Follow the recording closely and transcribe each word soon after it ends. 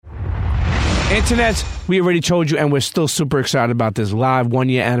Internets, we already told you, and we're still super excited about this live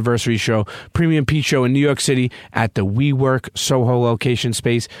 1-year anniversary show, Premium Pete Show in New York City at the WeWork Soho location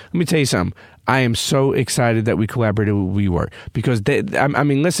space. Let me tell you something. I am so excited that we collaborated with WeWork because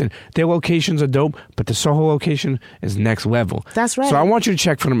listen, their locations are dope, but the Soho location is next level. That's right. So I want you to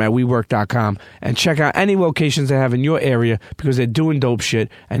check for them at WeWork.com and check out any locations they have in your area because they're doing dope shit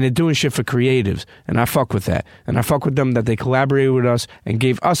and they're doing shit for creatives. And I fuck with that. And I fuck with them that they collaborated with us and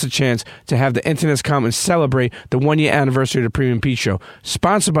gave us a chance to have the internets come and celebrate the 1-year anniversary of the Premium Pete Show.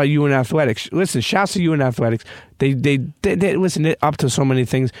 Sponsored by UN Athletics. Listen, shouts to UN Athletics. They listen, they're up to so many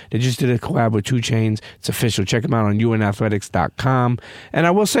things. They just did a collab with 2 Chainz. It's official. Check them out on unathletics.com. And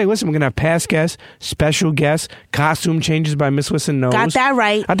I will say, listen, we're going to have past guests, special guests, costume changes by Miss Lissa Knows. Got that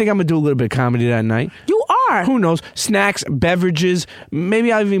right. I think I'm going to do a little bit of comedy that night. You are. Who knows? Snacks, beverages.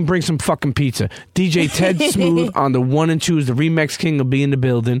 Maybe I'll even bring some fucking pizza. DJ Ted Smooth on the 1 and 2s. The Remix King will be in the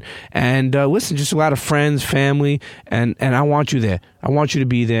building. And listen, just a lot of friends, family. And I want you there. I want you to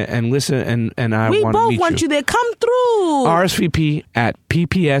be there and listen. And I want to meet you. We both want you there. Come through. RSVP at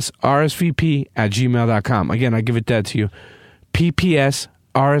PPSRSVP@gmail.com. Again, I give it that to you.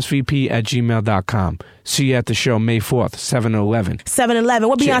 PPSRSVP@gmail.com. See you at the show May 4th, 7-11. 7-11.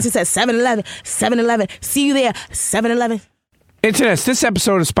 What Beyonce said, 7-11. 7-11. See you there, 7-11. Internets, this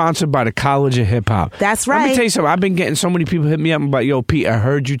episode is sponsored by the College of Hip Hop. That's right. Let me tell you something. I've been getting so many people hit me up about, yo, Pete, I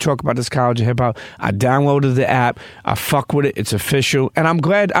heard you talk about this College of Hip Hop. I downloaded the app. I fuck with it. It's official. And I'm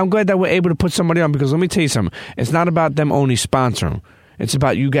glad that we're able to put somebody on because let me tell you something. It's not about them only sponsoring. It's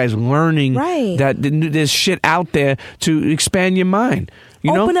about you guys learning that there's shit out there to expand your mind.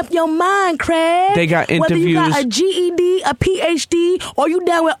 Open up your mind, Craig. They got interviews. Whether you got a GED, a PhD, or you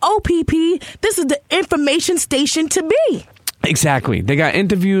down with OPP, this is the information station to be. Exactly. They got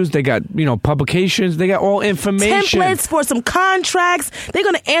interviews. They got, publications. They got all information. Templates for some contracts. They're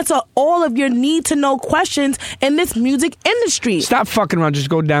going to answer all of your need-to-know questions in this music industry. Stop fucking around. Just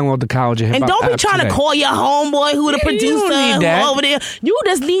go download the College of Hip Hop. And don't be trying to call your homeboy who the producer you don't need that. over there. You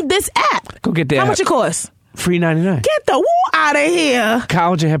just need this app. Go get the How app. much it costs? $3.99. Get the woo out of here.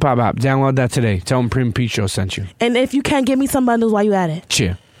 College of Hip Hop app. Download that today. Tell them Premium Pete Show sent you. And if you can, give me some bundles while you at it.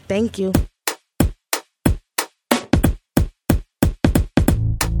 Cheer. Thank you.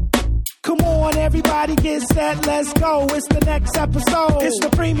 Come on, everybody get set, let's go. It's the next episode. It's the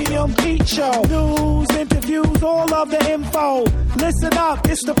Premium Pete Show. News, interviews, all of the info. Listen up,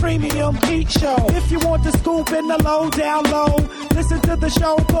 it's the Premium Pete Show. If you want the scoop in the low, down low, listen to the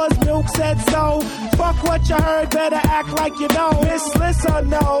show, cause Milk said so. Fuck what you heard, better act like you know. Miss Lissa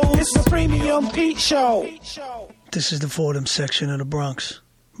knows. It's the Premium Pete Show. This is the Fordham section of the Bronx.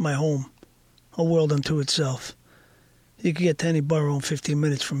 My home. A world unto itself. You could get to any borough in 15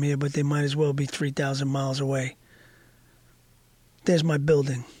 minutes from here, but they might as well be 3,000 miles away. There's my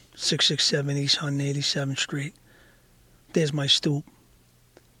building, 667 East 187th Street. There's my stoop.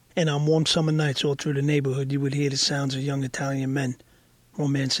 And on warm summer nights all through the neighborhood, you would hear the sounds of young Italian men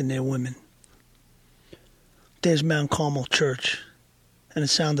romancing their women. There's Mount Carmel Church, and the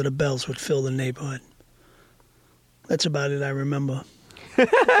sound of the bells would fill the neighborhood. That's about it I remember.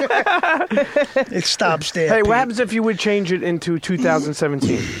 It stops there. Hey, Pete. what happens if you would change it into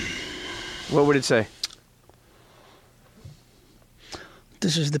 2017? What would it say?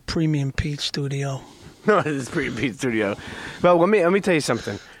 This is the Premium Pete Studio. No, this is Premium Pete Studio. Well, let me tell you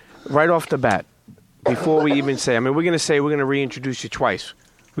something. Right off the bat, before we even say, we're going to reintroduce you twice.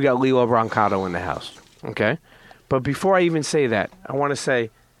 We got Lillo Brancato in the house, okay? But before I even say that, I want to say,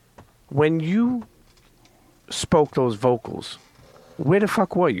 when you spoke those vocals, where the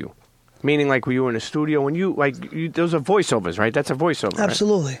fuck were you? Meaning, were you in a studio? When those are voiceovers, right? That's a voiceover,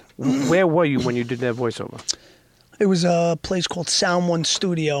 Absolutely. Right? Where were you when you did that voiceover? It was a place called Sound One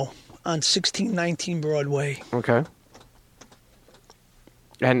Studio on 1619 Broadway. Okay.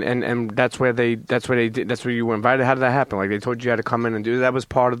 And that's where you were invited. How did that happen? They told you had to come in and do that. Was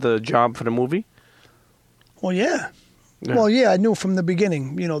part of the job for the movie? Well, yeah. Well, yeah, I knew from the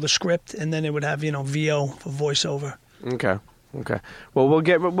beginning, the script, and then it would have, VO for voiceover. Okay. Well, we'll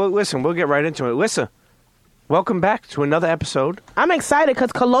get right into it. Lissa, welcome back to another episode. I'm excited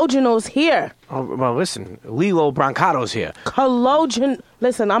because Calogeno's here. Oh, well, listen, Lillo Brancato's here.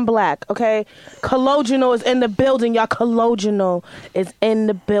 Listen, I'm black, okay? Calogeno is in the building, y'all. Calogeno is in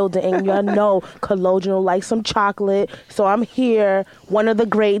the building, and y'all know Calogeno likes some chocolate, so I'm here, one of the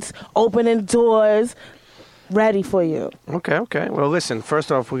greats, opening doors, ready for you. Okay. Well, listen,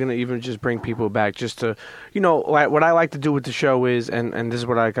 first off, we're going to even just bring people back just to, what I like to do with the show is, and this is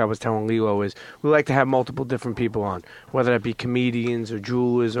what I was telling Lillo, is we like to have multiple different people on, whether that be comedians or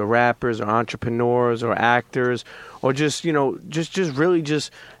jewelers or rappers or entrepreneurs or actors or just, just really just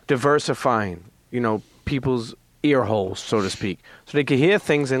diversifying, people's ear holes, so to speak, so they could hear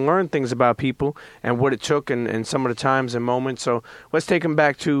things and learn things about people and what it took and some of the times and moments. So let's take them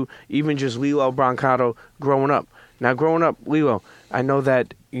back to even just Lillo Brancato growing up. Now, growing up, Lillo, I know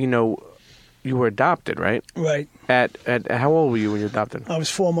that, you were adopted, right? Right. At how old were you when you were adopted? I was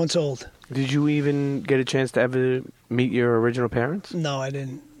 4 months old. Did you even get a chance to ever meet your original parents? No, I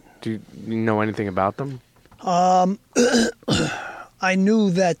didn't. Do you know anything about them? I knew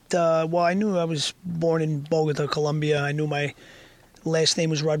that, I knew I was born in Bogota, Colombia. I knew my last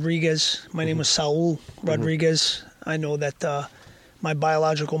name was Rodriguez. My name was Saul Rodriguez. I know that my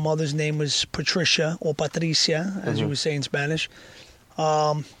biological mother's name was Patricia, or Patricia, as you would say in Spanish.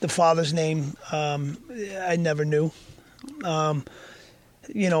 The father's name, I never knew.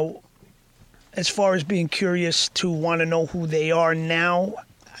 As far as being curious to want to know who they are now,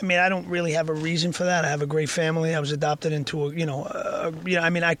 I mean, I don't really have a reason for that. I have a great family. I was adopted into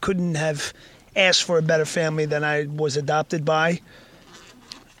I couldn't have asked for a better family than I was adopted by.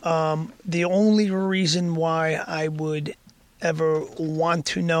 The only reason why I would ever want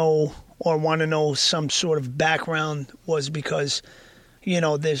to know some sort of background was because,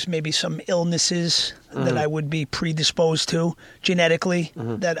 there's maybe some illnesses that I would be predisposed to genetically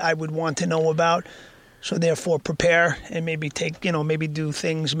that I would want to know about. So therefore prepare and maybe maybe do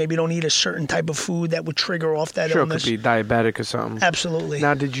things, maybe don't eat a certain type of food that would trigger off that illness. Sure, could be diabetic or something. Absolutely.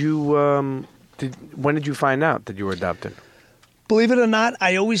 Now, when did you find out that you were adopted? Believe it or not,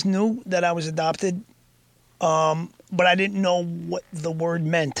 I always knew that I was adopted, but I didn't know what the word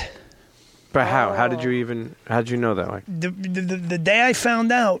meant. But how? How did you know that way? The day I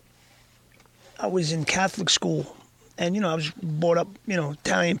found out, I was in Catholic school. And, I was brought up,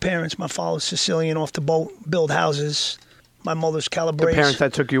 Italian parents. My father's Sicilian, off the boat, build houses. My mother's Calabrese. The parents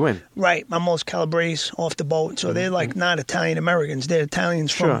that took you in? Right. My mother's Calabrese, off the boat. So they're like not Italian Americans. They're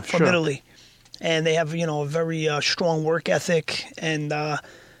Italians from Italy. And they have, a very strong work ethic. And,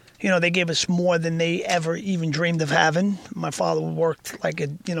 they gave us more than they ever even dreamed of having. My father worked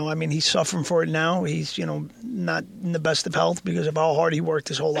he's suffering for it now. He's, not in the best of health because of how hard he worked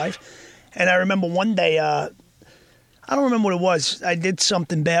his whole life. And I remember one day, I don't remember what it was. I did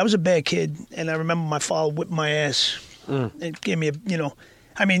something bad. I was a bad kid, and I remember my father whipped my ass. It gave me gave you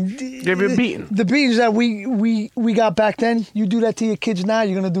a beating. The beatings that we got back then, you do that to your kids now,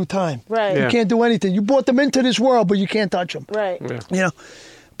 you're going to do time. Right. You can't do anything. You brought them into this world, but you can't touch them. Right. Yeah.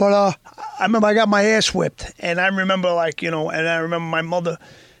 But I remember I got my ass whipped, and I remember and I remember my mother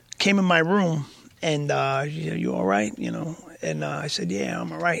came in my room, and you all right? And I said, yeah,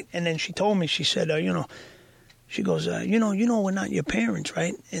 I'm all right. And then she told me, she said, she goes, we're not your parents,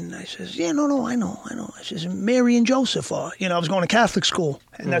 right? And I says, yeah, no, I know. I says, Mary and Joseph are. I was going to Catholic school,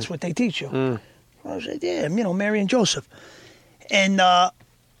 and that's what they teach you. I said, yeah, Mary and Joseph. And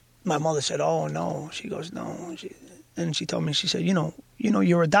my mother said, oh, no. She goes, no. And she told me, she said,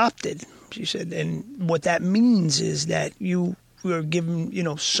 you're adopted. She said, and what that means is that you were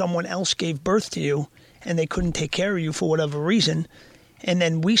given, someone else gave birth to you, and they couldn't take care of you for whatever reason. And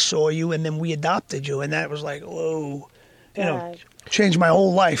then we saw you, and then we adopted you, and that was like, whoa, changed my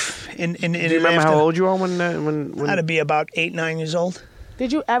whole life. Do you remember how old you are when? I had to be about 8, 9 years old.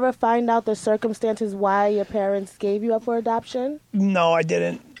 Did you ever find out the circumstances why your parents gave you up for adoption? No, I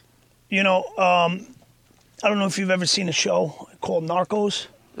didn't. I don't know if you've ever seen a show called Narcos.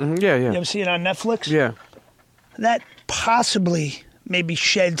 Yeah. You ever see it on Netflix? Yeah. That possibly maybe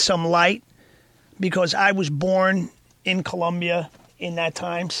shed some light because I was born in Colombia in that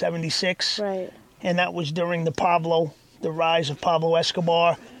time, 76. Right. And that was during the rise of Pablo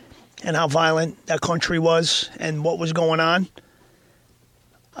Escobar and how violent that country was and what was going on.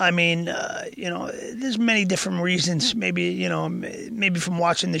 I mean, there's many different reasons. Maybe, maybe from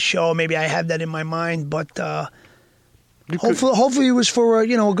watching the show, maybe I had that in my mind, but hopefully it was for, a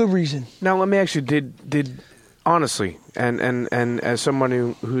good reason. Now, let me ask you, did honestly, and as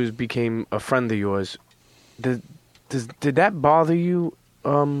someone who's became a friend of yours, did that bother you,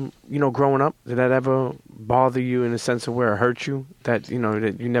 growing up? Did that ever bother you in a sense of where it hurt you? That,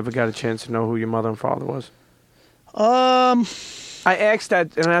 that you never got a chance to know who your mother and father was? I asked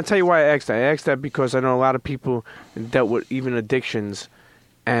that, and I'll tell you why I asked that. I asked that because I know a lot of people dealt with even addictions,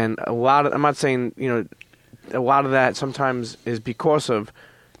 and I'm not saying, a lot of that sometimes is because of,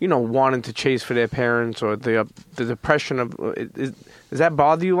 wanting to chase for their parents or the depression of, does that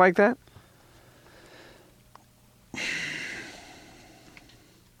bother you like that?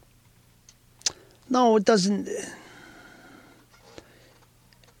 No, it doesn't.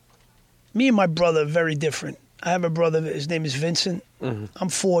 Me and my brother are very different. I have a brother, his name is Vincent. I'm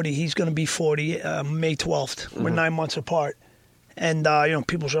 40. He's going to be 40 May 12th. We're 9 months apart. And,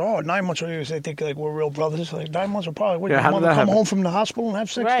 people say, 9 months, they think like we're real brothers. Like 9 months will probably, what, Yeah, your mother come home from the hospital and have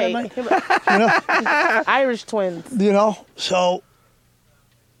sex that night? Irish twins. So,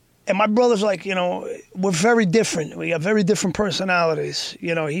 and my brother's like, we're very different. We have very different personalities.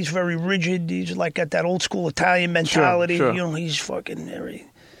 He's very rigid. He's like got that old school Italian mentality. Sure. He's fucking very...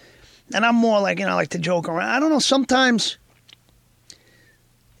 And I'm more like, I like to joke around. I don't know, sometimes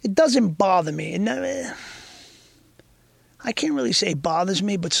it doesn't bother me. I can't really say it bothers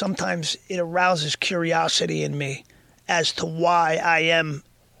me, but sometimes it arouses curiosity in me as to why I am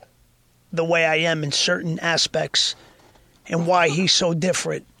the way I am in certain aspects and why he's so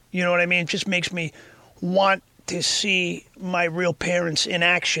different. You know what I mean? It just makes me want to see my real parents in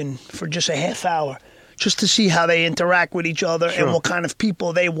action for just a half hour, just to see how they interact with each other and what kind of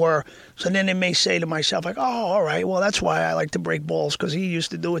people they were. So then it may say to myself, like, oh, all right, well, that's why I like to break balls, because he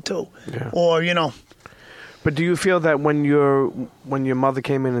used to do it too. Yeah. Or, But do you feel that when your mother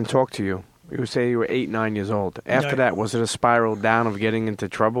came in and talked to you, you say you were 8, 9 years old. After that, was it a spiral down of getting into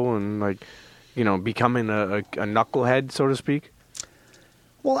trouble and becoming a knucklehead, so to speak?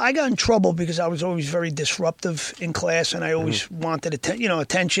 Well, I got in trouble because I was always very disruptive in class, and I always wanted attention.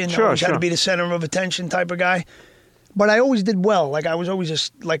 I always had to be the center of attention type of guy. But I always did well. Like I was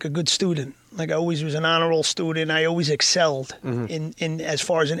always a good student. Like I always was an honor roll student. I always excelled in as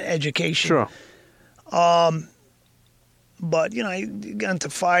far as in education. Sure. But, I got into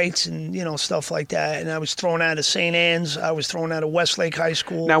fights and, stuff like that. And I was thrown out of St. Anne's. I was thrown out of Westlake High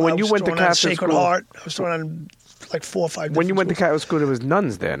School. Now, when you went to Catholic Sacred school... Heart. I was thrown out of like 4 or 5 When you went schools. to Catholic school, there was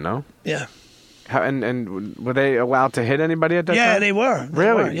nuns there, no? Yeah. And were they allowed to hit anybody at that time? Yeah, they were.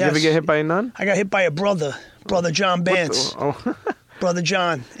 Really? Yes. You ever get hit by a nun? I got hit by a brother John Bance. Oh. Brother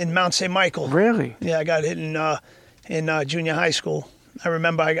John in Mount St. Michael. Really? Yeah, I got hit in junior high school. I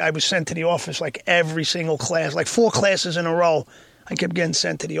remember I was sent to the office like every single class, like 4 classes in a row. I kept getting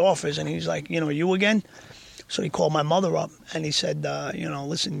sent to the office, and he's like, you again? So he called my mother up, and he said,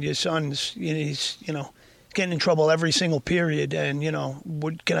 listen, your son's, he's, getting in trouble every single period, and,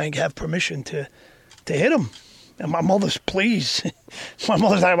 can I have permission to hit him? And my mother's, please. My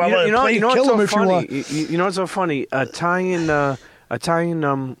mother's like, please kill him if you want. You know what's so funny? Italian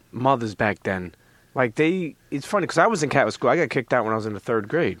mothers back then, it's funny because I was in Catholic school. I got kicked out when I was in the 3rd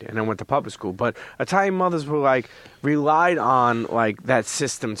grade, and I went to public school. But Italian mothers were relied on that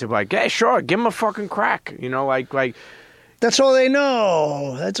system to be like, yeah, sure, give him a fucking crack. That's all they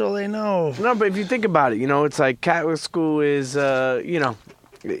know. That's all they know. No, but if you think about it, it's like Catholic school is, the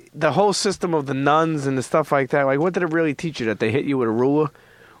whole system of the nuns and the stuff like that. What did it really teach you? That they hit you with a ruler,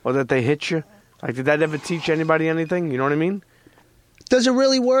 or that they hit you? Did that ever teach anybody anything? You know what I mean? Does it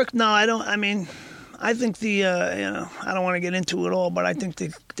really work? No, I don't. I mean, I think I don't want to get into it all, but I think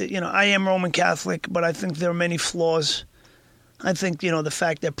I am Roman Catholic, but I think there are many flaws. I think, the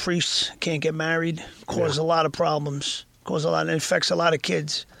fact that priests can't get married causes a lot of problems, it affects a lot of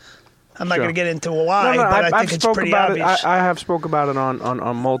kids. I'm not going to get into why, but I think it's pretty obvious. I have spoke about it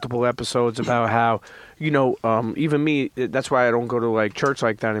on multiple episodes about how, even me, that's why I don't go to church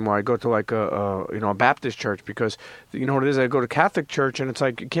like that anymore. I go to a Baptist church because, what it is, I go to Catholic church and it's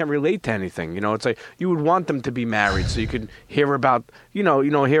like you can't relate to anything. It's like you would want them to be married so you could hear about,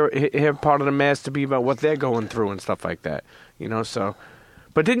 hear part of the mass to be about what they're going through and stuff like that. So,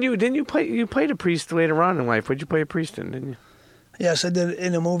 but didn't you played a priest later on in life? What'd you play a priest in, didn't you? Yes, I did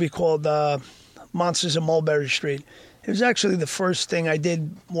in a movie called Monsters of Mulberry Street. It was actually the first thing I did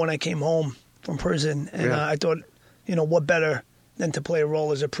when I came home from prison, and I thought, what better than to play a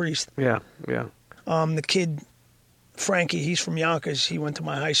role as a priest? Yeah. The kid, Frankie, he's from Yonkers. He went to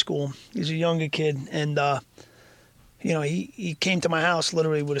my high school. He's a younger kid, and he came to my house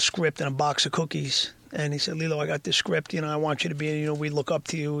literally with a script and a box of cookies. And he said, Lillo, I got this script. I want you to be, we look up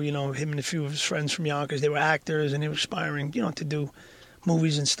to you. Him and a few of his friends from Yonkers, they were actors and they were aspiring, to do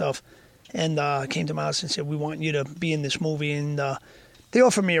movies and stuff. And came to my house and said, we want you to be in this movie. And they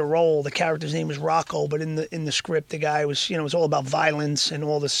offered me a role. The character's name was Rocco, but in the script, the guy was, it was all about violence and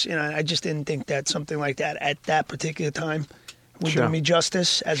all this. I just didn't think that something like that at that particular time would do me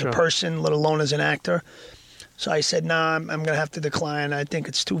justice as a person, let alone as an actor. So I said, nah, I'm going to have to decline. I think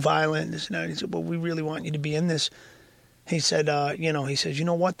it's too violent. This and that. He said, well, we really want you to be in this. He said, he says, you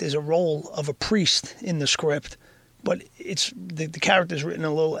know what? There's a role of a priest in the script, but it's the character's written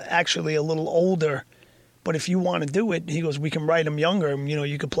a little older. But if you want to do it, he goes, we can write him younger.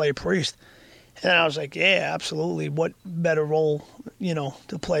 You could play a priest. And I was like, yeah, absolutely. What better role,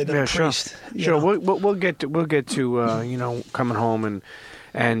 to play than a priest? Sure. We'll get to coming home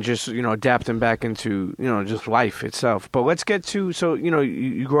and just, adapting back into, just life itself. But let's get to, so,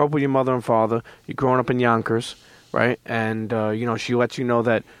 you grew up with your mother and father. You're growing up in Yonkers. right? And she lets you know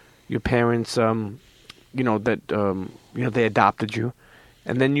that your parents, they adopted you,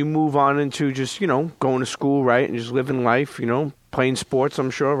 and then you move on into just going to school, right, and just living life, playing sports.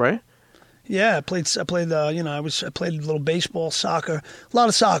 I'm sure, right? Yeah, I played. I played a little baseball, soccer, a lot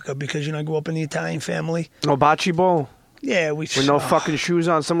of soccer because I grew up in the Italian family. No bocce ball. Yeah, with no fucking shoes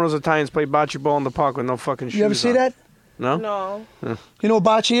on. Some of those Italians play bocce ball in the park with no fucking shoes on. You ever see that? No. No. You know what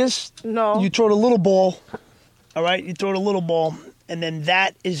bocce is? No. You throw the little ball. All right, you throw the little ball, and then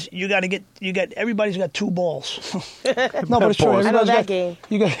that is everybody's got two balls. No, but it's true. I know that game.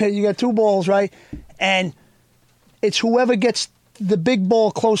 You got two balls, right? And it's whoever gets the big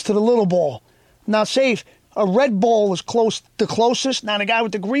ball close to the little ball. Now, say if a red ball is the closest. Now, the guy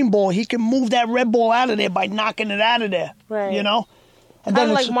with the green ball, he can move that red ball out of there by knocking it out of there. Right. And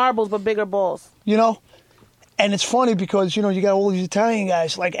kind of like marbles, but bigger balls. And it's funny because, you got all these Italian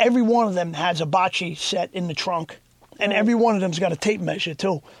guys, like every one of them has a bocce set in the trunk. And every one of them's got a tape measure,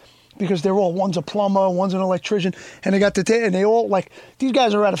 too. Because one's a plumber, one's an electrician, and they got the tape, and they all, these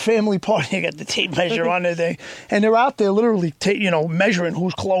guys are at a family party, they got the tape measure on their thing, and they're out there literally, measuring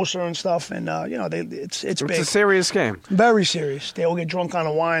who's closer and stuff, and, it's big. It's a serious game. Very serious. They all get drunk on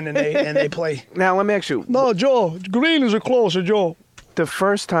the wine, and they play. Now, let me ask you. No, Joe, green is a closer, Joe. The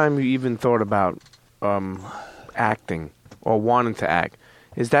first time you even thought about acting or wanting to act,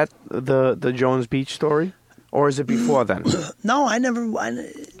 is that the Jones Beach story? Or is it before then? No, I never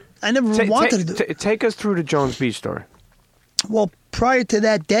wanted to do it. Take us through the Jones Beach story. Well, prior to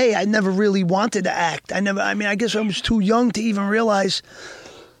that day, I never really wanted to act. I guess I was too young to even realize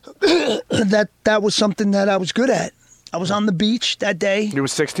that was something that I was good at. I was on the beach that day. You were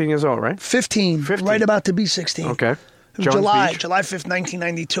 16 years old, right? 15. Right about to be 16. Okay. July 5th,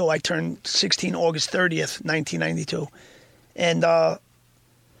 1992. I turned 16 August 30th, 1992. And I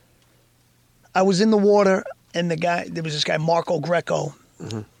was in the water, and there was this guy, Marco Greco.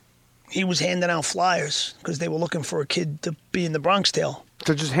 Mm-hmm. He was handing out flyers because they were looking for a kid to be in the Bronx Tale.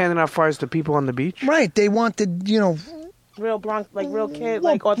 So just handing out flyers to people on the beach? Right. They wanted, real Bronx, real kid,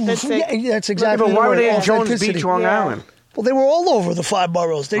 authentic. Yeah, that's exactly but why were they in Jones Beach, Long Island? Well, they were all over the five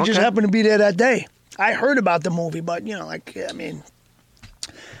boroughs. They just happened to be there that day. I heard about the movie, but, I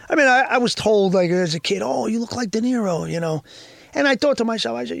was told, as a kid, oh, you look like De Niro, And I thought to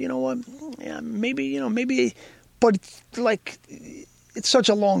myself, I said, you know what, yeah, maybe, but it's such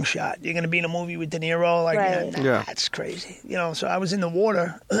a long shot. You're going to be in a movie with De Niro, that's crazy. So I was in the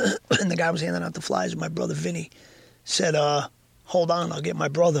water, and the guy was handing out the flyers. My brother Vinny said, hold on, I'll get my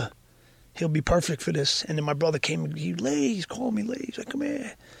brother. He'll be perfect for this. And then my brother came, he called me, Lee. He's like, come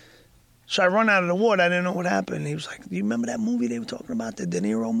here. So I run out of the water. I didn't know what happened. He was like, do you remember that movie they were talking about, the De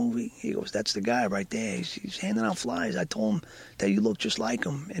Niro movie? He goes, that's the guy right there. He's handing out flyers. I told him that you look just like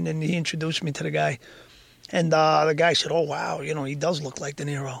him. And then he introduced me to the guy. And the guy said, oh, wow, he does look like De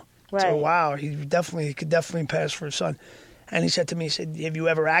Niro. Right. So, wow, he could definitely pass for his son. And he said to me, have you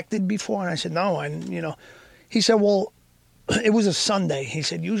ever acted before? And I said, no. And, he said, well, it was a Sunday. He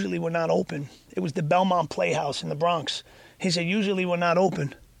said, usually we're not open. It was the Belmont Playhouse in the Bronx. He said, usually we're not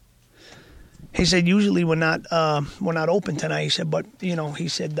open. He said, usually we're not open tonight. He said, but, he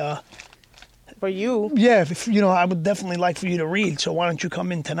said... for you? Yeah, I would definitely like for you to read, so why don't you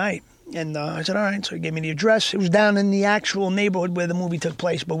come in tonight? And I said, all right. So he gave me the address. It was down in the actual neighborhood where the movie took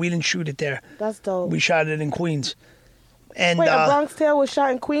place, but we didn't shoot it there. That's dope. We shot it in Queens. And, wait, A Bronx Tale was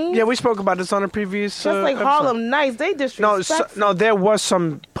shot in Queens? Yeah, we spoke about this on a previous Just like episode. Harlem Nights, they disrespectful. No, there was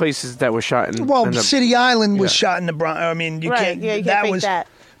some places that were shot in... Well, City Island was shot in the Bronx. I mean, you can't fake that.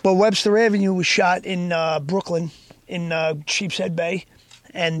 But Webster Avenue was shot in Brooklyn, in Sheepshead Bay.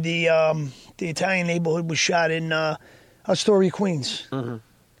 And the Italian neighborhood was shot in Astoria, Queens. Mm-hmm.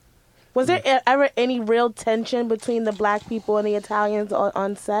 Was there ever any real tension between the black people and the Italians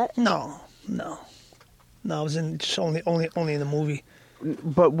on set? No. I was just only in the movie.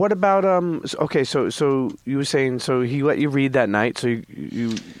 But what about okay, so you were saying so he let you read that night, so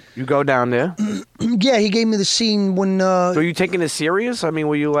you go down there? Yeah, he gave me the scene when So were you taking it serious? I mean,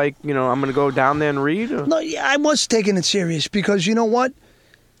 were you like, I'm going to go down there and read? Or? No, yeah, I was taking it serious because you know what?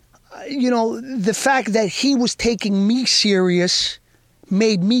 The fact that he was taking me serious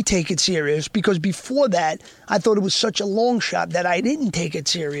made me take it serious because before that, I thought it was such a long shot that I didn't take it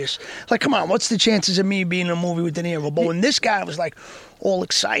serious. Like, come on, what's the chances of me being in a movie with De Niro? But when this guy was like all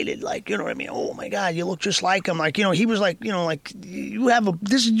excited, like, you know what I mean? Oh my God, you look just like him. Like, he was like, like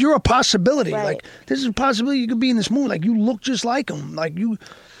you're a possibility. Right. Like, this is a possibility you could be in this movie. Like, you look just like him. Like, you.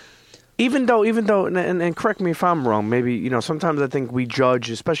 Even though, and correct me if I'm wrong, maybe, sometimes I think we judge,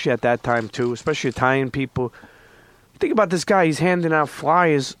 especially at that time too, especially Italian people. Think about this guy. He's handing out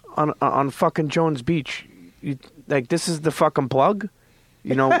flyers on fucking Jones Beach. like this is the fucking plug,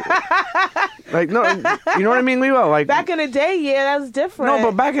 you know? Like no, you know what I mean, Leo? Like back in the day, yeah, that's different. No,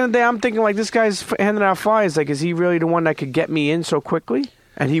 but back in the day, I'm thinking like this guy's handing out flyers. Like, is he really the one that could get me in so quickly?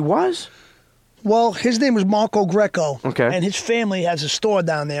 And he was. Well, his name was Marco Greco. Okay. And his family has a store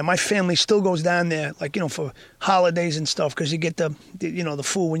down there. My family still goes down there, like, for holidays and stuff, because you get the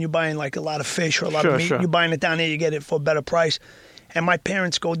food when you're buying, like, a lot of fish or a lot of meat. Sure. You're buying it down there, you get it for a better price. And my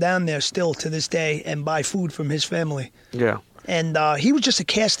parents go down there still to this day and buy food from his family. Yeah. And he was just a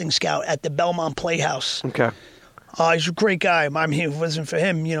casting scout at the Belmont Playhouse. Okay. He's a great guy. I mean, if it wasn't for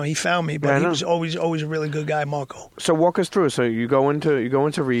him, he found me. But he was always a really good guy, Marco. So walk us through. So you go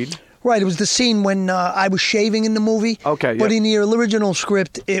into Reed. Right, it was the scene when I was shaving in the movie. Okay, But in the original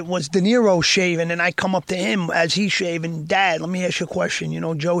script, it was De Niro shaving, and I come up to him as he's shaving. Dad, let me ask you a question.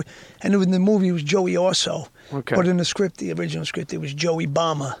 Joey, and in the movie it was Joey also. Okay. But in the script, the original script, it was Joey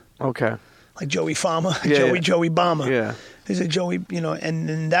Bama. Okay. Like Joey Farmer, Yeah, Joey Bama. Yeah. He said Joey,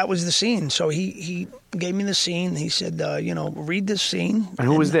 and that was the scene. So he gave me the scene. He said, read this scene. And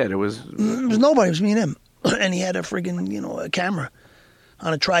who was that? It was nobody. It was me and him. And he had a friggin', a camera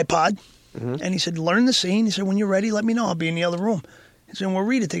on a tripod. Mm-hmm. And he said, learn the scene. He said, when you're ready, let me know. I'll be in the other room. He said, we'll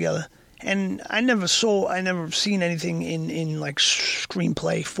read it together. And I never seen anything in like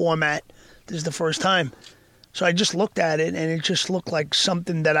screenplay format. This is the first time. So I just looked at it, and it just looked like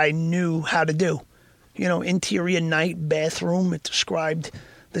something that I knew how to do. Interior night bathroom. It described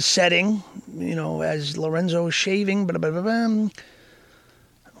the setting, as Lorenzo is shaving. Blah, blah, blah, blah.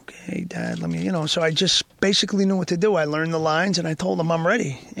 Okay, Dad, let me, So I just basically knew what to do. I learned the lines, and I told him I'm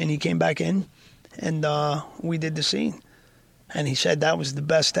ready. And he came back in, and we did the scene. And he said that was the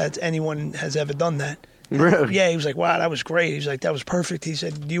best that anyone has ever done that. Really? Yeah, he was like, wow, that was great. He was like, that was perfect. He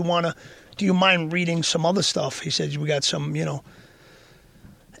said, do you mind reading some other stuff? He said, we got some,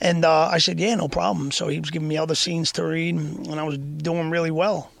 And I said, yeah, no problem. So he was giving me other scenes to read, and I was doing really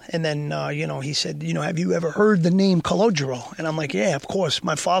well. And then, he said, have you ever heard the name Calogero? And I'm like, yeah, of course.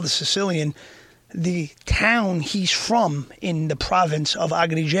 My father's Sicilian. The town he's from in the province of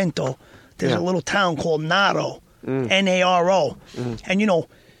Agrigento, there's a little town called Naro, Naro. And,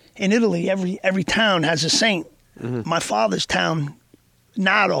 in Italy, every town has a saint. My father's town,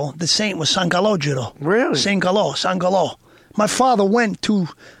 Naro, the saint was San Calogero. Really? San Calò. My father went to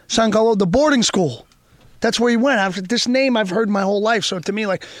San Calò, the boarding school. That's where he went. After this name I've heard my whole life. So to me,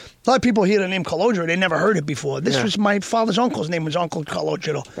 like, a lot of people hear the name Calogero, they never heard it before. This was my father's uncle's name was Uncle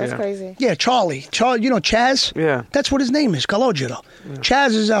Calogero. That's crazy. Yeah, Charlie. Chaz? Yeah. That's what his name is, Calogero. Yeah.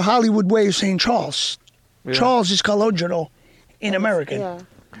 Chaz is a Hollywood way of saying Charles. Yeah. Charles is Calogero in American. Yeah.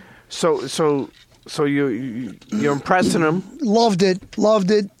 So you're impressing him. Loved it.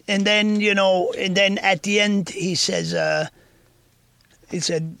 And then, at the end, he says,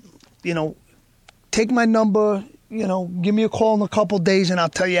 take my number, give me a call in a couple of days and I'll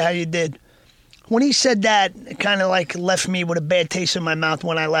tell you how you did. When he said that, it kind of like left me with a bad taste in my mouth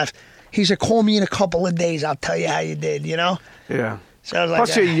when I left. He said, call me in a couple of days, I'll tell you how you did, Yeah. So I was like,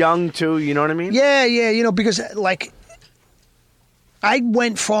 plus you're young too, you know what I mean? Yeah, because like I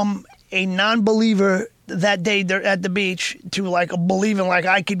went from a non-believer that day at the beach to like a believing like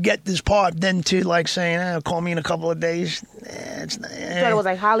I could get this part, then to like saying, call me in a couple of days. It's not, it was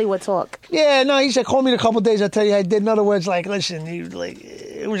like Hollywood talk. Yeah, no, he said, call me in a couple of days, I'll tell you I did. In other words, like, listen,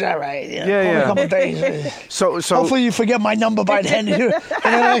 it was all right. Call me in a couple of days. So hopefully you forget my number by then. and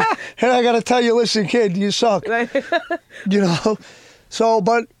then I got to tell you, listen, kid, you suck. So,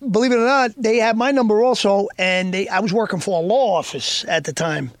 but believe it or not, they had my number also, and I was working for a law office at the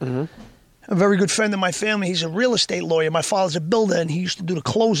time. Mm-hmm. A very good friend of my family, he's a real estate lawyer. My father's a builder, and he used to do the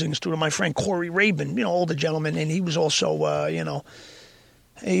closings through my friend Corey Rabin, older gentleman, and he was also,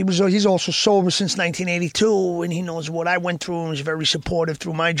 he's also sober since 1982, and he knows what I went through and was very supportive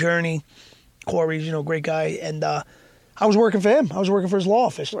through my journey. Corey's, great guy, and I was working for him. I was working for his law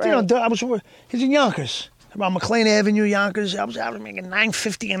office. Right. He's in Yonkers. About McLean Avenue, Yonkers. I was making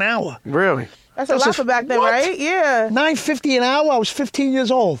 $9.50 an hour. Really? That's a lot for back then, right? Yeah. $9.50 an hour. I was 15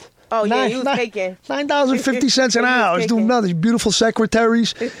 years old. Oh, yeah, you was taking. $9.50 an hour. I was doing nothing. Beautiful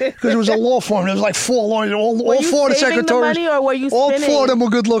secretaries. Because it was a law firm. There was like four lawyers. All four of the secretaries. The money or were you spending? All four of them were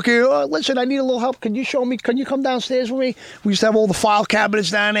good looking. Listen, I need a little help. Can you show me? Can you come downstairs with me? We used to have all the file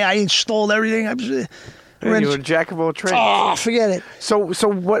cabinets down there. I installed everything. You were a jack of all trades. Oh, forget it. So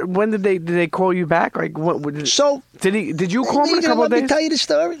what? When did they call you back? Like what? Did you call me a couple of days? Let me tell you the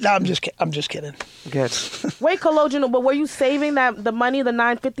story. No, I'm just kidding. Yes. Wait, Calogero, but were you saving the money, the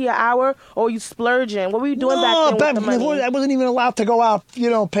 $9.50 an hour, or were you splurging? What were you doing back then with the money? I wasn't even allowed to go out,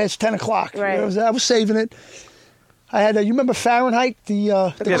 past 10 o'clock. Right. I was saving it. I had you remember Fahrenheit,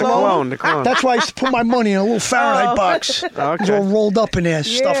 the cologne. That's why I used to put my money in a little Fahrenheit box. Okay. It's all rolled up in there,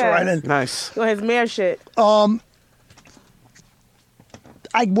 stuff it right in. Nice. His mayor shit. I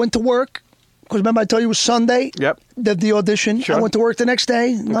went to work. Because remember I told you it was Sunday? Yep. The audition. Sure. I went to work the next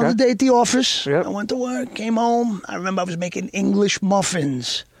day. Another day at the office. Yep. I went to work, came home. I remember I was making English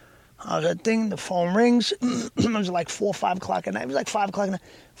muffins. That thing, the phone rings. It was like 4 or 5 o'clock at night. It was like 5 o'clock at night.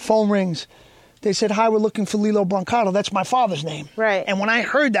 Phone rings. They said, hi, we're looking for Lillo Brancato. That's my father's name. Right. And when I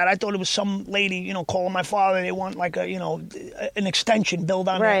heard that, I thought it was some lady, calling my father. They want like an extension built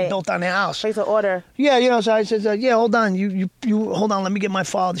on their house. Place an order. Yeah, so I said, yeah, hold on. You hold on. Let me get my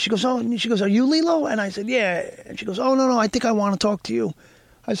father. She goes, are you Lillo? And I said, yeah. And she goes, oh, no, I think I want to talk to you.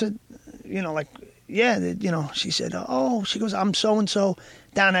 I said, yeah, she said, she goes, I'm so-and-so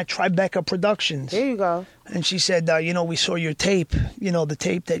down at Tribeca Productions. There you go. And she said, we saw your tape, the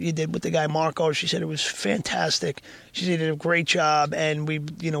tape that you did with the guy Marco. She said it was fantastic. She said you did a great job, and we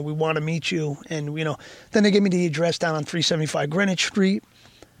want to meet you. And, then they gave me the address down on 375 Greenwich Street.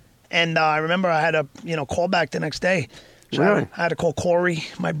 And I remember I had a, call back the next day. So really? I had to call Corey,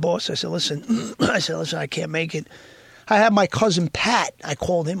 my boss. I said, listen, I can't make it. I had my cousin Pat. I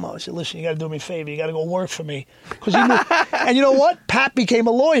called him. I said, listen, you got to do me a favor. You got to go work for me. Because he knew. And you know what? Pat became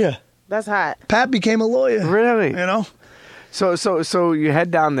a lawyer. That's hot. Pat became a lawyer. Really? So you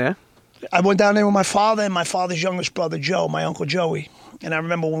head down there. I went down there with my father and my father's youngest brother, Joe, my Uncle Joey. And I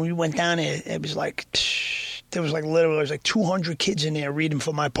remember when we went down there, it was like, there was like 200 kids in there reading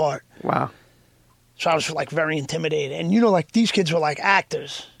for my part. Wow. So I was like very intimidated. And these kids were like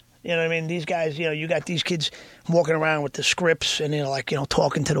actors. You know what I mean? These guys, you got these kids walking around with the scripts and they're like,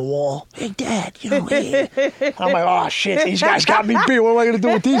 talking to the wall. Hey, Dad, hey. I'm like, oh, shit, these guys got me beat. What am I going to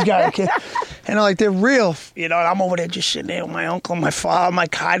do with these guys? And they're real. And I'm over there just sitting there with my uncle and my father, my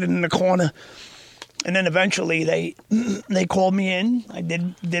hiding in the corner. And then eventually they called me in. I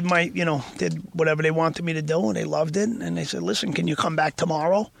did my, did whatever they wanted me to do, and they loved it. And they said, listen, can you come back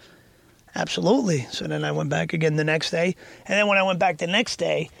tomorrow? Absolutely. So then I went back again the next day. And then when I went back the next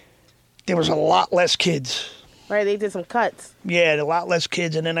day, there was a lot less kids. Right, they did some cuts. Yeah, a lot less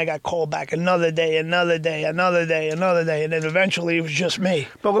kids, and then I got called back another day. And then eventually it was just me.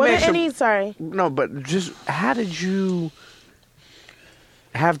 But sorry. No, but just how did you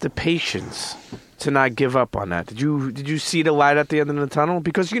have the patience to not give up on that? Did you see the light at the end of the tunnel?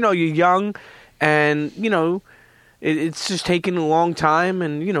 Because you're young, and it's just taking a long time,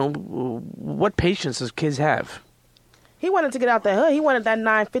 and what patience does kids have? He wanted to get out the hood. He wanted that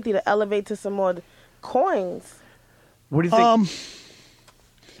 $9.50 to elevate to some more coins. What do you think?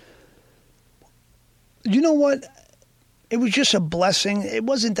 You know what? It was just a blessing. It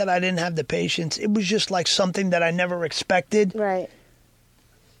wasn't that I didn't have the patience. It was just like something that I never expected. Right.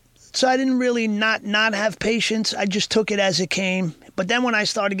 So I didn't really not have patience. I just took it as it came. But then when I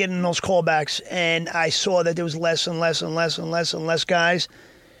started getting those callbacks and I saw that there was less and less and less and less and less guys,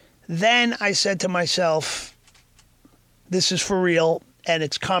 then I said to myself, this is for real, and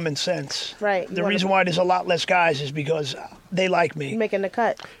it's common sense. Right. The reason why there's a lot less guys is because they like me. You're making the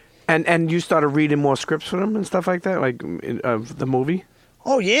cut. And you started reading more scripts for them and stuff like that, like of the movie?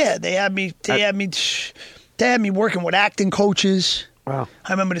 Oh, yeah. They had me working with acting coaches. Wow.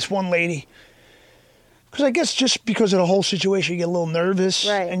 I remember this one lady. Because I guess just because of the whole situation, you get a little nervous.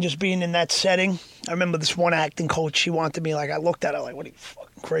 Right. And just being in that setting. I remember this one acting coach, she wanted me, I looked at her like, what are you,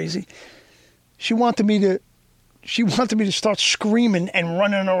 fucking crazy? She wanted me to start screaming and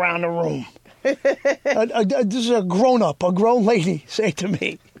running around the room. This is a grown lady say to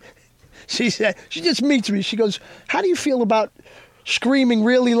me. She said, she just meets me. She goes, how do you feel about screaming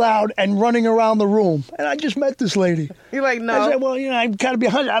really loud and running around the room? And I just met this lady. You're like, no. I said, well, I've got to be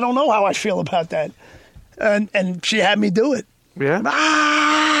 100. I don't know how I feel about that. And she had me do it. Yeah?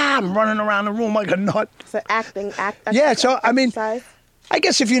 I'm running around the room like a nut. So acting. Yeah, so, I mean, I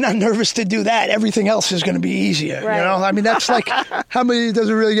guess if you're not nervous to do that, everything else is going to be easier. Right. I mean, that's like, how many does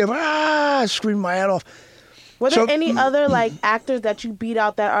it really give? Screaming my head off. Were there any other, actors that you beat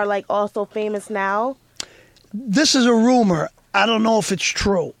out that are, also famous now? This is a rumor. I don't know if it's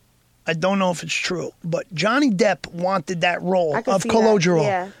true. I don't know if it's true. But Johnny Depp wanted that role of Calogero.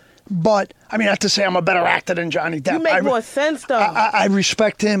 Yeah. But, I mean, not to say I'm a better actor than Johnny Depp. You make more sense, though. I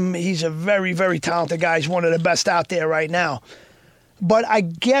respect him. He's a very, very talented guy. He's one of the best out there right now. But I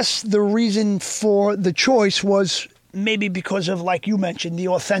guess the reason for the choice was maybe because of, like you mentioned, the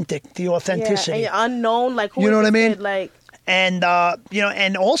authenticity. Yeah, and unknown, who you know what I mean? Kid, and,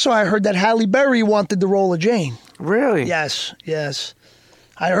 and also I heard that Halle Berry wanted the role of Jane. Really? Yes.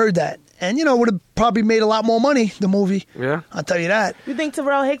 I heard that. And, it would have probably made a lot more money, the movie. Yeah. I'll tell you that. You think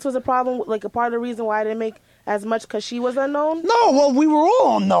Terrell Hicks was a problem, a part of the reason why I didn't make as much because she was unknown? No, well, we were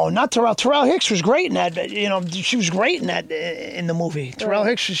all unknown. Not Terrell. Terrell Hicks was great in that. You know, she was great in that in the movie. Terrell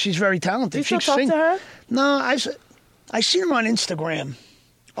Hicks, she's very talented. Do you she still talk to her? No, I seen her on Instagram.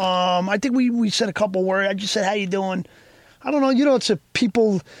 I think we said a couple words. I just said, "How you doing?" I don't know. You know, it's a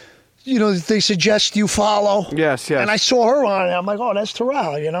people. You know, they suggest you follow. Yes, yes. And I saw her on it. I'm like, oh, that's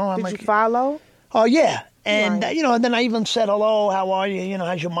Terrell. You know, Did you follow? Oh yeah. And, Right. you know, and then I even said, hello, how are you? You know,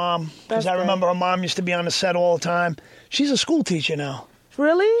 how's your mom? Because That's I remember good. her mom used to be on the set all the time. She's a school teacher now.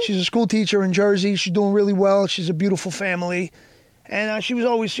 Really? She's a school teacher in Jersey. She's doing really well. She's a beautiful family. And she was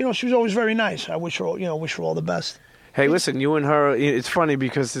always, you know, she was always very nice. I wish her all the best. Hey, listen, you and her, it's funny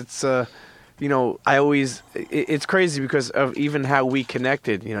because it's, you know, it's crazy because of even how we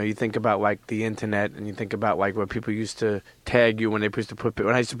connected. You know, you think about like the internet and you think about like what people used to tag you when I used to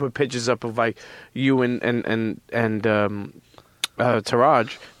put pictures up of like you and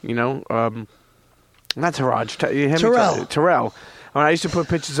Taraj, you know, not Taraj, Terrell. When I used to put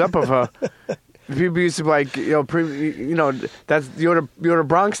pictures up of her, people used to be like, you know, that's you're the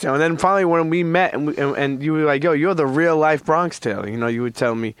Bronx Tale. And then finally when we met and you were like, yo, you're the real life Bronx Tale. You know, you would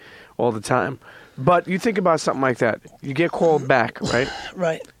tell me all the time. But you think about something like that. You get called back, right?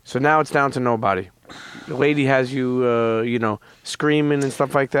 Right. So now it's down to nobody. The lady has you, you know, screaming and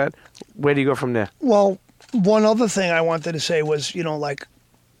stuff like that. Where do you go from there? Well, one other thing I wanted to say was, you know, like,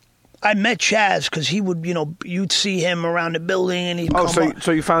 I met Chaz because he would, you know, you'd see him around the building and he'd come up.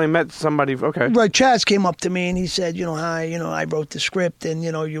 So you finally met somebody, okay. Right, Chaz came up to me and he said, you know, hi, you know, I wrote the script and,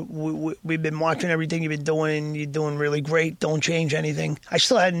 you know, we've been watching everything you've been doing. You're doing really great. Don't change anything. I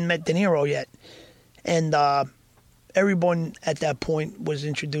still hadn't met Deniro yet. And everyone at that point was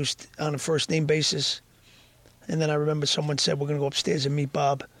introduced on a first-name basis. And then I remember someone said, we're going to go upstairs and meet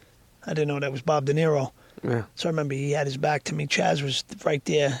Bob. I didn't know that was Bob Deniro. Yeah. So I remember he had his back to me. Chaz was right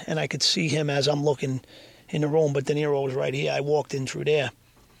there, and I could see him as I'm looking in the room, but Deniro was right here. I walked in through there.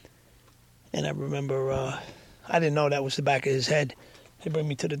 And I remember, I didn't know that was the back of his head. They bring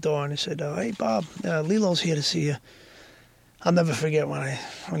me to the door, and he said, hey, Bob, Lillo's here to see you. I'll never forget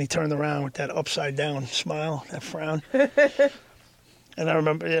when he turned around with that upside-down smile, that frown. And I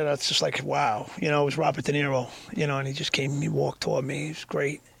remember, that's just like, wow. You know, it was Robert Deniro, you know, and he just came, he walked toward me. He was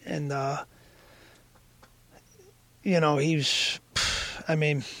great. And, you know, he was, I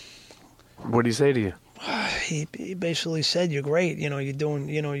mean. What did he say to you? He basically said, you're great. You know, you're doing,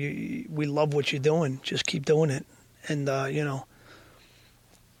 you know, we love what you're doing. Just keep doing it. And, you know,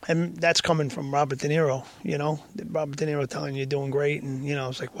 and that's coming from Robert De Niro, you know. Robert De Niro telling you you're doing great. And, you know, I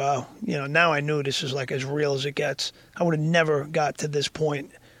was like, wow. You know, now I knew this is like as real as it gets. I would have never got to this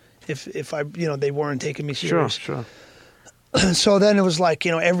point if I, you know, they weren't taking me serious. Sure. So then it was like,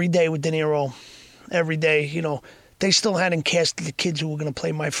 you know, every day with De Niro, every day, you know, they still hadn't casted the kids who were going to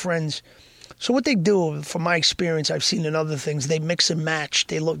play my friends. So what they do, from my experience, I've seen in other things, they mix and match.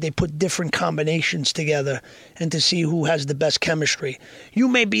 They put different combinations together and to see who has the best chemistry. You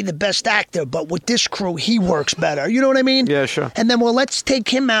may be the best actor, but with this crew, he works better. You know what I mean? Yeah, sure. And then, well, let's take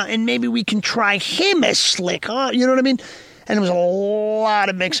him out and maybe we can try him as Slick, huh? You know what I mean? And it was a lot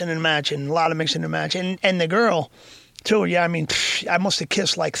of mixing and matching, And the girl, too, yeah, I mean, I must have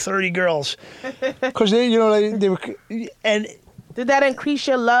kissed like 30 girls. Because they, you know, they were, and... Did that increase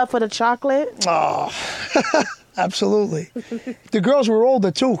your love for the chocolate? Oh, absolutely. The girls were older,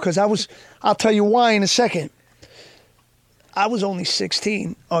 too, because I'll tell you why in a second. I was only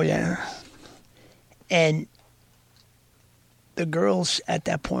 16. Oh, yeah. And the girls at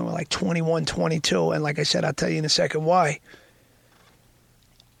that point were like 21, 22. And like I said, I'll tell you in a second why.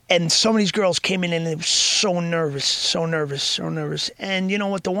 And some of these girls came in and they were so nervous. And you know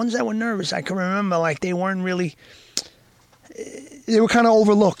what? The ones that were nervous, I can remember, like, they weren't really... They were kind of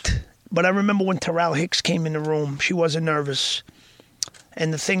overlooked. But I remember when Terrell Hicks came in the room, she wasn't nervous.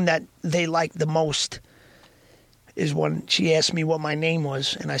 And the thing that they liked the most is when she asked me what my name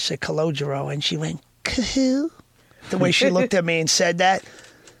was. And I said, Calogero. And she went, Kahoo? The way she looked at me and said that.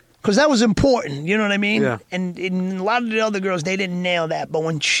 Because that was important, you know what I mean? Yeah. And a lot of the other girls, they didn't nail that. But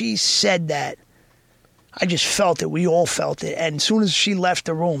when she said that, I just felt it. We all felt it. And as soon as she left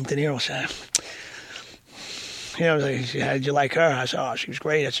the room, De Niro said... You know, like, how did you like her? I said, oh, she was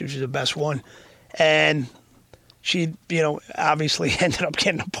great. She was the best one. And she, you know, obviously ended up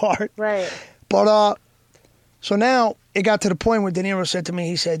getting a part. Right. But, so now it got to the point where De Niro said to me,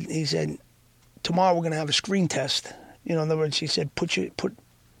 he said, tomorrow we're going to have a screen test. You know, in other words, he said,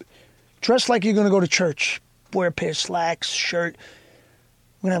 dress like you're going to go to church. Wear a pair of slacks, shirt.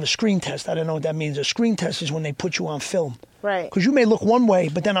 We're going to have a screen test. I don't know what that means. A screen test is when they put you on film. Right. Because you may look one way,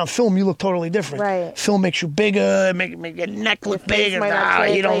 but then on film you look totally different. Right. Film makes you bigger, make your neck look bigger.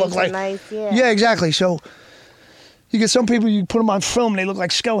 You don't look like... nice, yeah, exactly. So You get some people, you put them on film, they look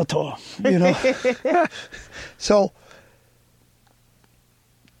like Skeletor, you know? So,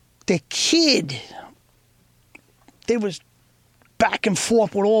 the kid, they was back and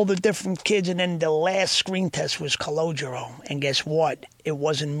forth with all the different kids, and then the last screen test was Calogero. And guess what? It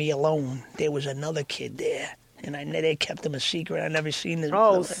wasn't me alone. There was another kid there. And they kept him a secret. I never seen him.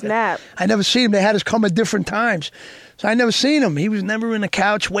 Oh, snap. I never seen him. They had us come at different times. So I never seen him. He was never in the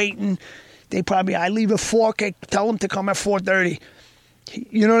couch waiting. I leave at 4, tell him to come at 4:30.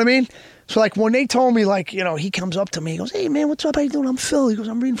 You know what I mean? So, like, when they told me, like, you know, he comes up to me. He goes, hey, man, what's up? How you doing? I'm Phil. He goes,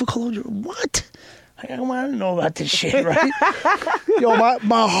 I'm reading for Calogero. What? I don't know about this shit, right? Yo,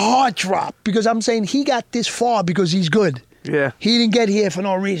 my heart dropped because I'm saying he got this far because he's good. Yeah. He didn't get here for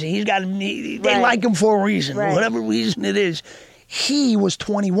no reason. They like him for a reason. Right. Whatever reason it is. He was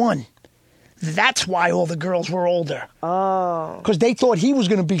 21. That's why all the girls were older. Oh. Because they thought he was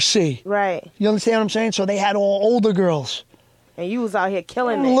going to be C. Right. You understand what I'm saying? So they had all older girls. And you was out here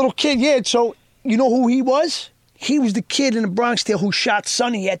killing A it. little kid, yeah. So you know who he was? He was the kid in the Bronx Tale who shot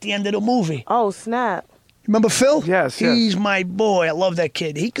Sonny at the end of the movie. Oh, snap. Remember Phil? Yes. He's my boy. I love that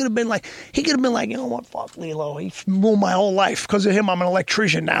kid. He could have been like, you know what, fuck Lillo. He ruined my whole life. Because of him, I'm an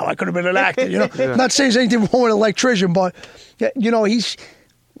electrician now. I could have been an actor, you know. Yeah. Not saying there's anything wrong with an electrician, but, you know,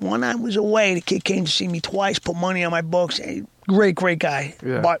 when I was away, the kid came to see me twice, put money on my books. Great guy.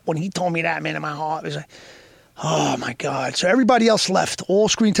 Yeah. But when he told me that, man, in my heart, it was like, oh, my God. So everybody else left. All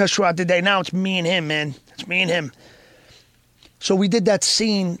screen tests throughout the day. Now it's me and him, man. It's me and him. So we did that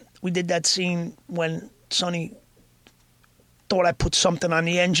scene. When Sonny thought I put something on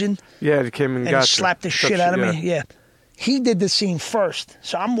the engine. Yeah, it came and got he slapped the shit out of me. Yeah. He did the scene first.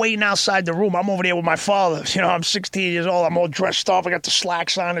 So I'm waiting outside the room. I'm over there with my father. You know, I'm 16 years old. I'm all dressed up. I got the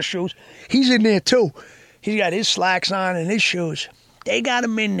slacks on, the shoes. He's in there too. He's got his slacks on and his shoes. They got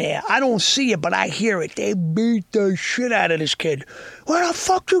him in there. I don't see it, but I hear it. They beat the shit out of this kid. Where the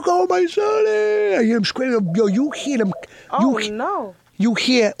fuck you go, my son? I hear him screaming. Yo, you hear them. Oh, no.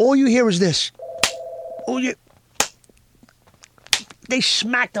 All you hear is this. They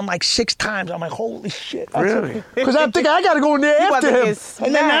smacked him like 6 times. I'm like, holy shit. Really? Because I'm thinking, I got to go in there after him.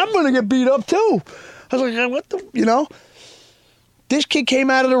 And then I'm going to get beat up too. I was like, what the, you know? This kid came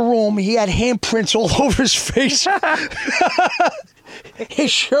out of the room. He had handprints all over his face.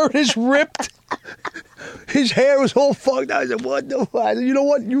 His shirt is ripped. His hair was all fucked. I said, what the fuck? You know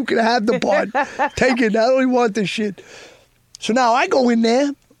what? You can have the part. Take it. I don't even want this shit. So now I go in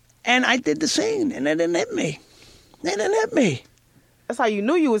there, and I did the scene, and they didn't hit me. That's how you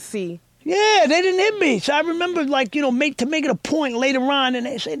knew you would see. Yeah, they didn't hit me. So I remember, like, you know, to make it a point later on, and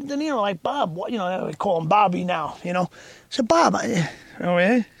they said, Deniro, like, Bob, what, you know, they call him Bobby now, you know. I said, Bob, oh,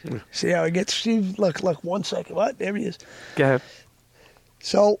 yeah? See how he gets, look, 1 second. What? There he is. Go ahead.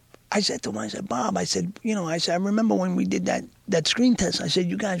 So I said to him, Bob, I remember when we did that screen test. I said,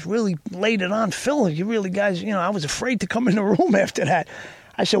 you guys really laid it on Phil. You really guys, you know, I was afraid to come in the room after that.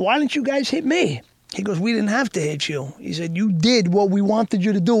 I said, why didn't you guys hit me? He goes, we didn't have to hit you. He said, you did what we wanted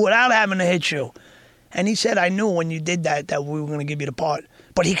you to do without having to hit you. And he said, I knew when you did that we were going to give you the part.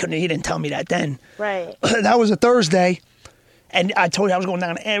 But he didn't tell me that then. Right. That was a Thursday. And I told you I was going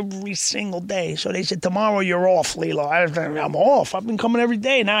down every single day. So they said, tomorrow you're off, Lillo. I'm off. I've been coming every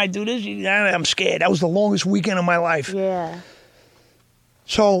day. Now I do this. I'm scared. That was the longest weekend of my life. Yeah.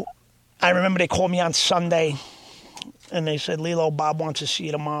 So I remember they called me on Sunday. And they said, Lillo, Bob wants to see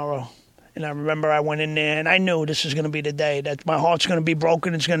you tomorrow. And I remember I went in there, and I knew this is going to be the day that my heart's going to be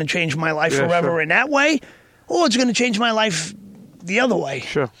broken. It's going to change my life forever sure. in that way, or it's going to change my life the other way.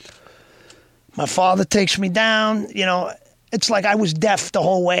 Sure. My father takes me down. You know, it's like I was deaf the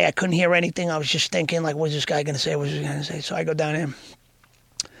whole way. I couldn't hear anything. I was just thinking, like, what's this guy going to say? What's he going to say? So I go down there.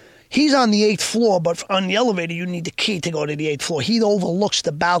 He's on the 8th floor, but on the elevator, you need the key to go to the 8th floor. He overlooks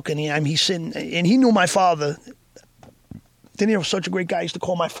the balcony. I mean, he's sitting, and he knew my father. Deniro was such a great guy. I used to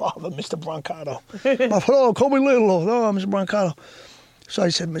call my father Mr. Brancato. Call me Lillo. Oh, Mr. Brancato. So I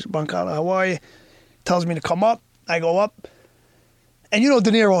said, Mr. Brancato, how are you? Tells me to come up. I go up. And you know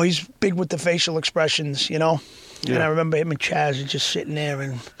Deniro, he's big with the facial expressions, you know? Yeah. And I remember him and Chaz just sitting there.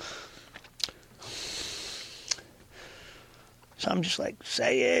 And so I'm just like,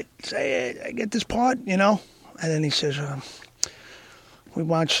 say it. I get this part, you know? And then he says, we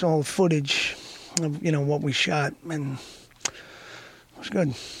watched all the footage of, you know, what we shot. And it was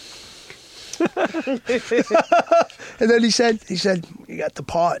good. And then he said, you got the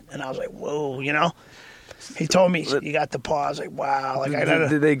part. And I was like, whoa, you know? He told me, you got the part. I was like, wow. Like,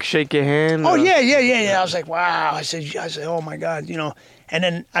 did they shake your hand? Oh, yeah. I was like, wow. I said, oh, my God, you know. And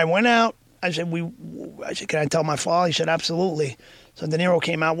then I went out. I said, can I tell my father? He said, absolutely. So Deniro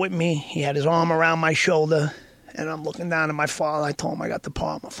came out with me. He had his arm around my shoulder. And I'm looking down at my father. I told him I got the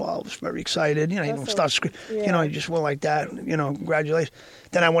part. My father was very excited. You know, he don't start screaming. Yeah. You know, he just went like that. You know, congratulations.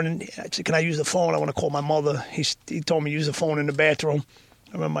 Then I went in. I said, "Can I use the phone? I want to call my mother." He told me to use the phone in the bathroom.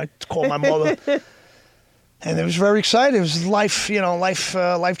 I remember I called my mother. And it was very exciting. It was life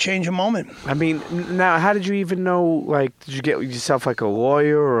changing moment. I mean, now, how did you even know? Like, did you get yourself like a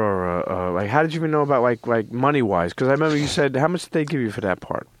lawyer, or like, how did you even know about like money wise? Because I remember you said, how much did they give you for that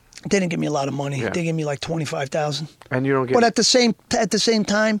part? They didn't give me a lot of money. Yeah. They gave me like $25,000. And you don't get. But at the same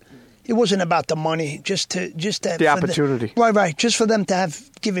time, it wasn't about the money. Just the opportunity. Right. Just for them to have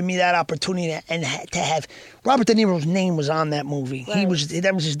given me that opportunity and to have Robert De Niro's name was on that movie. Right.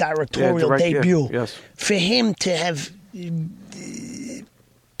 That was his directorial debut. Yeah, yes. For him to have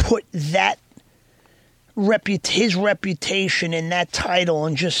put that his reputation and that title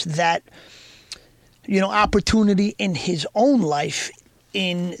and just that opportunity in his own life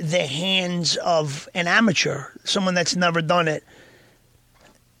in the hands of an amateur, someone that's never done it.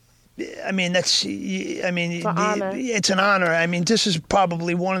 I mean, it's an honor. It's an honor. I mean, this is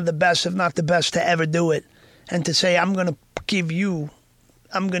probably one of the best, if not the best, to ever do it. And to say, I'm going to put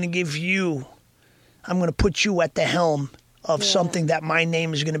you at the helm of something that my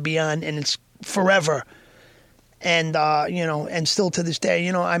name is going to be on, and it's forever. And, and still to this day,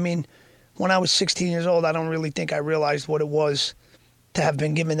 I mean, when I was 16 years old, I don't really think I realized what it was to have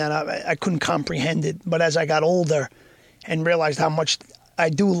been given that up. I couldn't comprehend it. But as I got older and realized how much I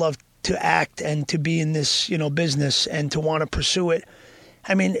do love to act and to be in this, business and to want to pursue it,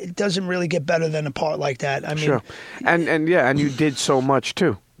 I mean, it doesn't really get better than a part like that. I mean, sure. And you did so much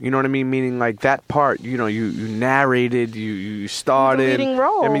too. You know what I mean? Meaning like that part, you narrated, you started. The leading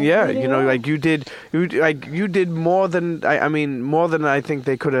role. I mean, yeah, role. like you did more than more than I think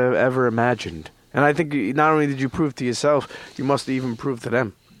they could have ever imagined. And I think not only did you prove to yourself, you must have even proved to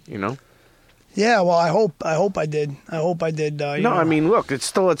them. Yeah, well, I hope I did. I mean, look, it's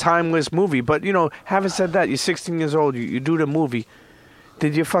still a timeless movie. But having said that, you're 16 years old. You do the movie.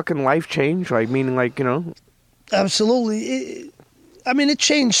 Did your fucking life change? Like, meaning, like, Absolutely. It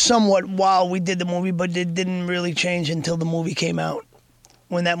changed somewhat while we did the movie, but it didn't really change until the movie came out.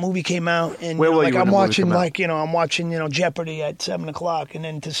 When that movie came out, and where were you when I'm the movie watching, came out? I'm watching, Jeopardy at 7:00, and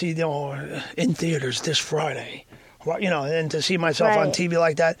then to see, in theaters this Friday, and to see myself on TV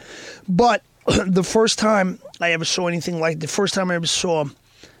like that. But the first time I ever saw anything like the first time I ever saw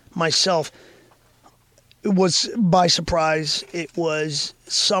myself, it was by surprise. It was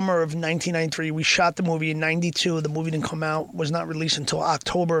summer of 1993. We shot the movie in 92. The movie didn't come out, was not released until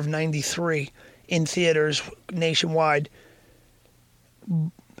October of 93 in theaters nationwide.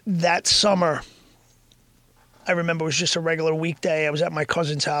 That summer, I remember it was just a regular weekday. I was at my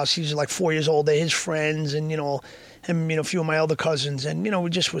cousin's house. He's like 4 years older, his friends, and a few of my other cousins. And, we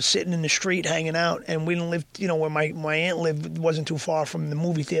just was sitting in the street hanging out. And we didn't live, where my aunt lived wasn't too far from the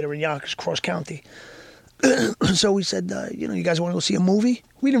movie theater in Yonkers, Cross County. So we said, you guys want to go see a movie?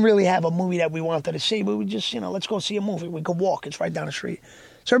 We didn't really have a movie that we wanted to see, but we just, let's go see a movie. We could walk. It's right down the street.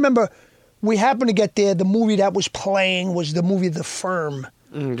 So I remember we happened to get there. The movie that was playing was the movie The Firm.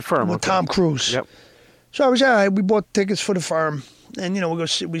 The Firm. With Tom Cruise. Yep. So I was, all right, we bought tickets for The Firm. And, we're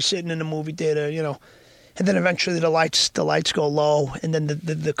sitting in the movie theater, And then eventually the lights go low, and then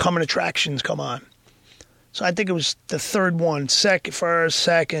the coming attractions come on. So I think it was the third one, first,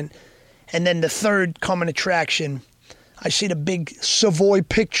 second. And then the third coming attraction, I see the big Savoy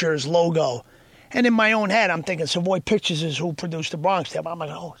Pictures logo. And in my own head, I'm thinking Savoy Pictures is who produced the Bronx Tale. I'm like,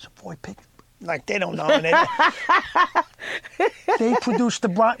 Savoy Pictures. Like, they don't know. They produced the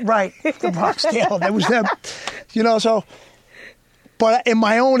Bronx Tale. That was them. So. But in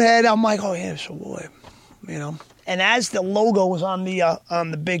my own head, I'm like, oh, yeah, Savoy. And as the logo was on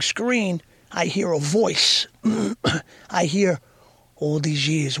the big screen, I hear a voice. I hear, all these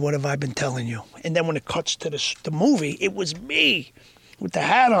years, what have I been telling you? And then when it cuts to the movie, it was me with the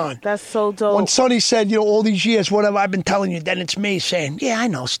hat on. That's so dope. When Sonny said, all these years, what have I been telling you? Then it's me saying, yeah, I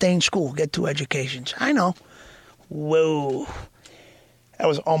know, stay in school, get 2 educations. I know. Whoa. That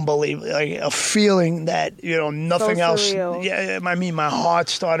was unbelievable. Like a feeling that, nothing so else. surreal. Yeah, my heart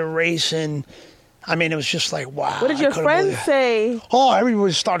started racing. It was just like, wow. What did your friends say? Oh,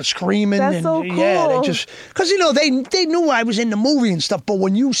 everybody started screaming. That's so cool. Yeah, they just, because, they knew I was in the movie and stuff, but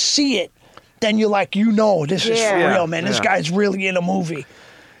when you see it, then you're like, this is for real, man. This guy's really in a movie.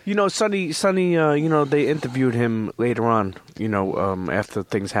 Sonny, they interviewed him later on, after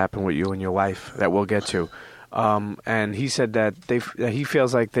things happened with you in your life that we'll get to. And he said that he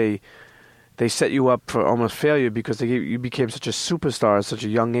feels like they set you up for almost failure because you became such a superstar at such a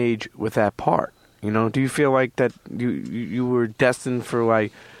young age with that part. Do you feel like that you were destined for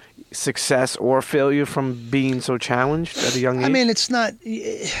success or failure from being so challenged at a young age? I mean, it's not.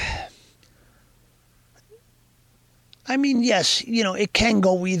 I mean, yes, it can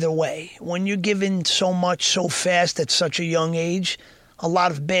go either way. When you're given so much so fast at such a young age, a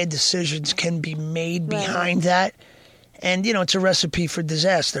lot of bad decisions can be made behind that. And, it's a recipe for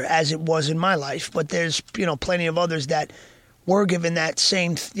disaster, as it was in my life. But there's, plenty of others that were given that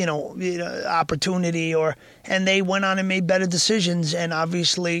same, opportunity, and they went on and made better decisions and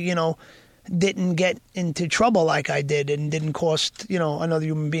obviously, didn't get into trouble like I did and didn't cost, another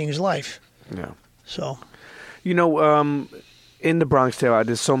human being's life. Yeah. So... in the Bronx Tale,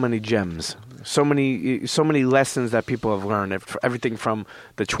 there's so many gems, so many lessons that people have learned. Everything from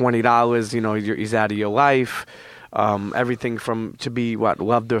the $20, he's out of your life, everything from to be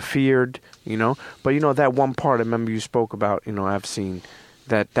loved or feared, But that one part I remember you spoke about, I've seen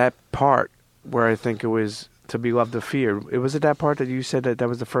that part where I think it was to be loved or feared. Was it that part that you said that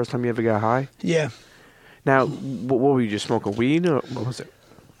was the first time you ever got high? Yeah. Now, what were you just smoking weed or what was it?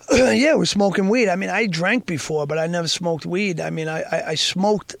 Yeah, we're smoking weed. I mean, I drank before, but I never smoked weed. I mean, I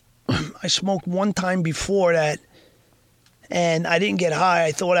smoked I smoked one time before that, and I didn't get high.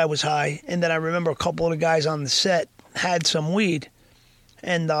 I thought I was high. And then I remember a couple of the guys on the set had some weed.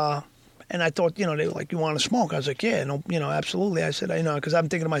 And I thought, they were like, you want to smoke? I was like, yeah, no, absolutely. I said, because I'm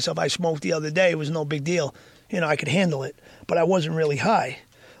thinking to myself, I smoked the other day. It was no big deal. I could handle it. But I wasn't really high.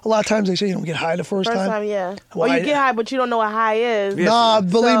 A lot of times they say you don't get high the first time. First time, yeah. Well, you get high, but you don't know what high is. Nah,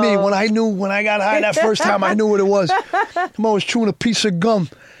 believe me, when I got high that first time, I knew what it was. I was chewing a piece of gum.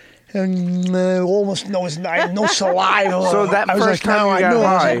 And almost no saliva. So that first time you got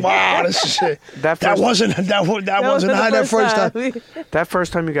high, I was like, wow, this is it. That wasn't high that first time. That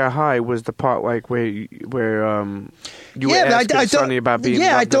first time you got high was the part like where you were asking Sonny about being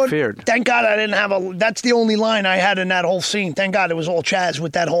loved or feared. Thank God I didn't have that's the only line I had in that whole scene. Thank God it was all Chaz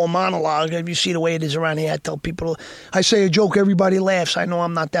with that whole monologue. If you see the way it is around here, I tell people, I say a joke, everybody laughs. I know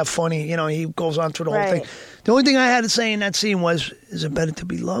I'm not that funny. He goes on through the whole thing. The only thing I had to say in that scene was, is it better to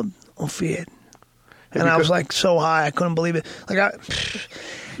be loved or feared? And I was like so high, I couldn't believe it. You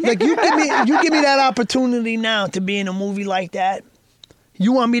give me that opportunity now to be in a movie like that.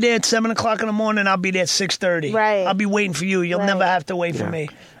 You want me there at 7:00 in the morning, I'll be there at 6:30. Right. I'll be waiting for you. You'll never have to wait for me.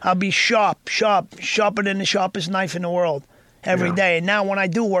 I'll be sharper than the sharpest knife in the world every day. And now when I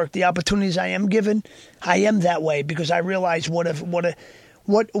do work, the opportunities I am given, I am that way because I realize what a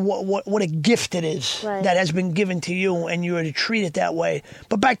gift it is that has been given to you, and you are to treat it that way.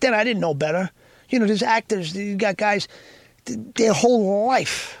 But back then, I didn't know better. There's actors, you got guys, their whole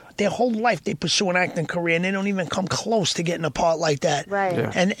life they pursue an acting career, and they don't even come close to getting a part like that. Right.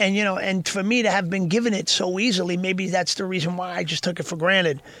 Yeah. And for me to have been given it so easily, maybe that's the reason why I just took it for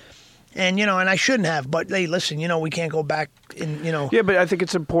granted. And, and I shouldn't have. But, hey, listen, we can't go back and, Yeah, but I think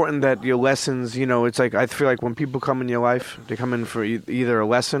it's important that your lessons, it's like, I feel like when people come in your life, they come in for either a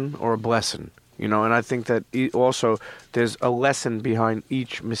lesson or a blessing, and I think that also there's a lesson behind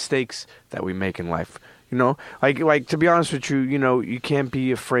each mistakes that we make in life. Like to be honest with you, you can't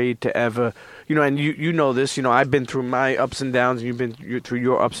be afraid to ever, and you know this, I've been through my ups and downs, and you've been through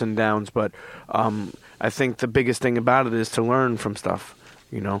your ups and downs, but I think the biggest thing about it is to learn from stuff.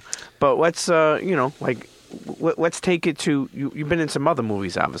 But let's, let's take it to, you've been in some other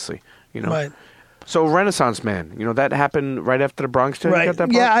movies, obviously, Right. So Renaissance Man, that happened right after the Bronx Tale. Right. You got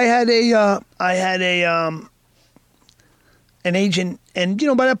that part? Yeah, I had an agent, and,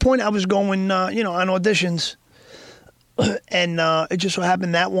 by that point I was going, on auditions, and it just so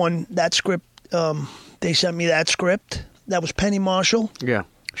happened that script, they sent me that script. That was Penny Marshall. Yeah.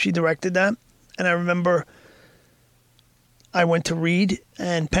 She directed that, and I remember I went to read,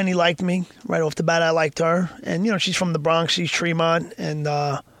 and Penny liked me. Right off the bat, I liked her. And, she's from the Bronx, she's Tremont, and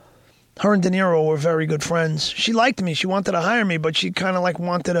her and Deniro were very good friends. She liked me. She wanted to hire me, but she kind of,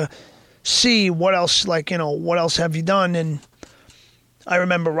 wanted to see what else, what else have you done? And I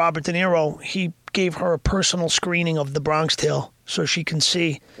remember Robert Deniro, he gave her a personal screening of the Bronx Tale so she can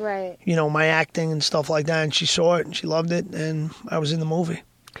see, my acting and stuff like that. And she saw it, and she loved it, and I was in the movie.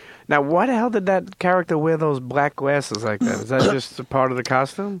 Now, why the hell did that character wear those black glasses like that? Is that just a part of the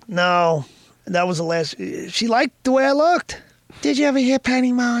costume? No, that was the last. She liked the way I looked. Did you ever hear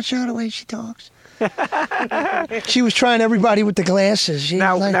Penny Marshall, the way she talks? She was trying everybody with the glasses.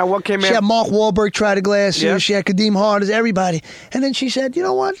 Now what came She after? had Mark Wahlberg try the glasses. Yeah. She had Kadeem Hardis, everybody. And then she said, you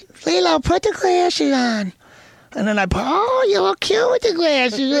know what, Lillo, put the glasses on. And then you look cute with the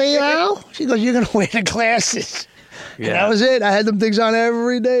glasses, Lillo. She goes, you're going to wear the glasses. Yeah. And that was it. I had them things on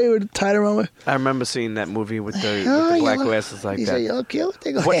every day with tied around my... I remember seeing that movie with the black glasses like that. Said, you look cute with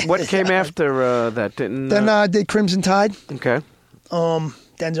the What came after that? Then I did Crimson Tide. Okay.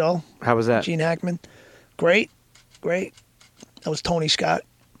 Denzel. How was that? Gene Hackman. Great. That was Tony Scott,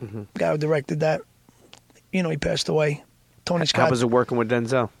 guy who directed that. You know, he passed away. Tony Scott. How was it working with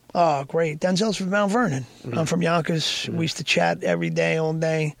Denzel? Oh, great. Denzel's from Mount Vernon. I'm from Yonkers. We used to chat every day, all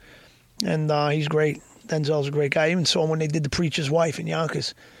day. And he's great. Denzel's a great guy. I even saw him when they did The Preacher's Wife in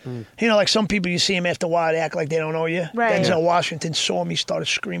Yonkers. You know, like some people, you see him after a while, they act like they don't know you. Right. Denzel Washington saw me, started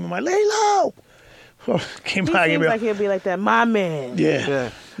screaming, Lillo! Came He by, seems like he'll be like that. My man.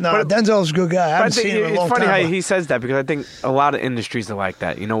 Yeah. No, Denzel's a good guy. I haven't seen him in a long time. It's funny how he says that because I think a lot of industries are like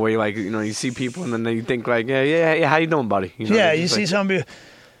that. You know, where you like, you know, you see people and then you think like, yeah, how you doing, buddy? You know, yeah, you see some people.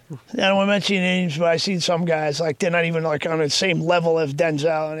 I don't want to mention names, but I see some guys like they're not even like on the same level as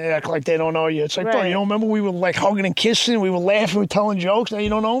Denzel, and they act like they don't know you. It's like, bro, you don't remember we were like hugging and kissing, we were laughing, we were telling jokes. Now you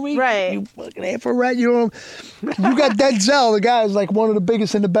don't know me, right? You fucking half a rat. You got Denzel, the guy is like one of the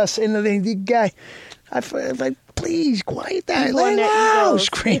biggest and the best. And the guy, I like, please quiet that, let out,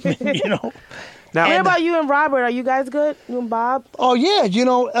 screaming, you know. Now, what about you and Robert? Are you guys good? You and Bob? Oh, yeah. You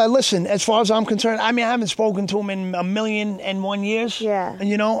know, listen, as far as I'm concerned, I mean, I haven't spoken to him in 1,000,001 years. Yeah. And,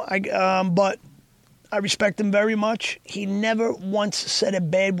 you know, but I respect him very much. He never once said a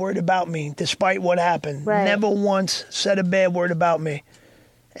bad word about me, despite what happened. Right. Never once said a bad word about me.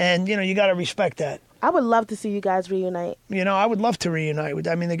 And, you know, you got to respect that. I would love to see you guys reunite. You know, I would love to reunite with.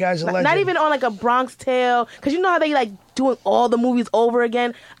 I mean, the guy's a legend. Not even on like a Bronx Tale, because you know how they like doing all the movies over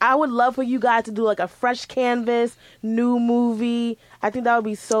again. I would love for you guys to do like a fresh canvas, new movie. I think that would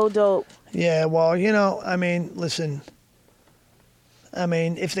be so dope. Yeah, well, you know, I mean, listen. I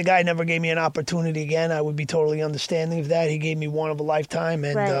mean, if the guy never gave me an opportunity again, I would be totally understanding of that. He gave me one of a lifetime,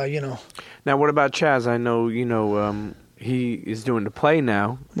 and right. You know. Now, what about Chaz? I know you know. He is doing the play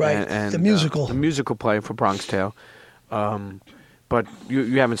now, right? And the musical, play for Bronx Tale. But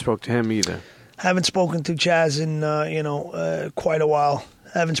you haven't spoke to him either. Haven't spoken to Chaz in quite a while.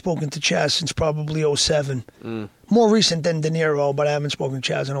 Haven't spoken to Chaz since probably 2007. More recent than Deniro, but I haven't spoken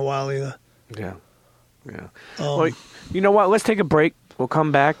to Chaz in a while either. Yeah. Well, you know what? Let's take a break. We'll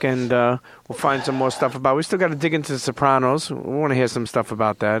come back and we'll find some more stuff about. We still got to dig into The Sopranos. We want to hear some stuff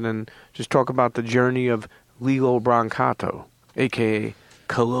about that and just talk about the journey of Lillo Brancato, a.k.a.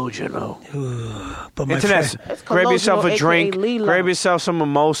 Calogero. But Internet, grab yourself a drink, grab yourself some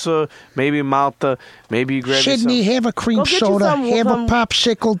mimosa, maybe Malta, maybe you grab Shouldn't he have a cream soda, have a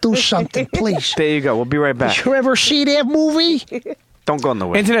popsicle, do something, please. There you go. We'll be right back. Did you ever see that movie? Don't go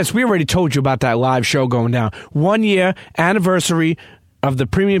nowhere. Internet, we already told you about that live show going down. 1 year anniversary of the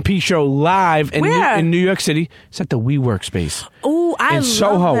Premium Peak Show live in New York City. It's at the WeWork space. Ooh, I love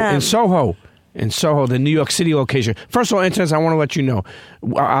Soho, them. In Soho, the New York City location. First of all, Internet, I want to let you know,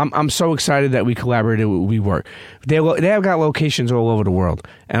 I'm so excited that we collaborated with WeWork. They have got locations all over the world.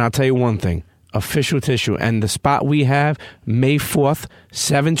 And I'll tell you one thing, official tissue. And the spot we have, May 4th,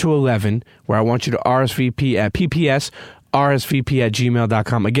 7 to 11, where I want you to RSVP at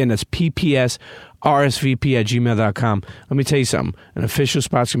PPSRSVP@gmail.com. Again, that's PPSRSVP@gmail.com. Let me tell you something. An official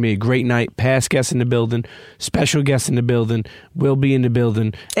spot's going to be a great night. Past guests in the building. Special guests in the building. We'll be in the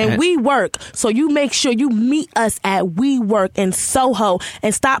building. And we work. So you make sure you meet us at WeWork in Soho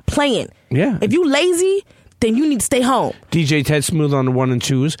and stop playing. Yeah. If you lazy, then you need to stay home. DJ Ted Smooth on the 1 and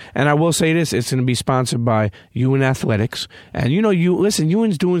 2s. And I will say this, it's going to be sponsored by UN Athletics. And you know,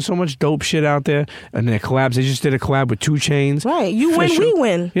 UN's doing so much dope shit out there. And their collabs, they just did a collab with 2 Chainz. Right. You win, we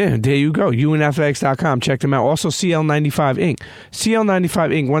win. Yeah, there you go. UNathletics.com. Check them out. Also, CL95 Inc.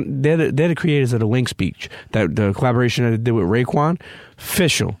 CL95 Inc., they're the creators of the Link speech, the collaboration that they did with Raekwon.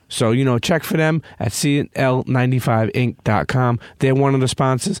 Official. So, you know, check for them at CL95Inc.com. They're one of the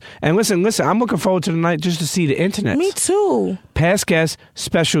sponsors. And listen, I'm looking forward to the night just to see the internet. Me too. Past guests,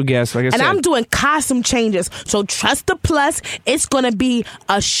 special guests, like I said. And I'm doing costume changes. So trust the plus. It's going to be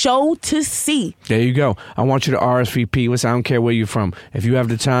a show to see. There you go. I want you to RSVP. Listen, I don't care where you're from. If you have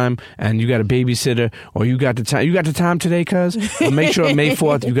the time and you got a babysitter or you got the time today, cuz? Well, make sure May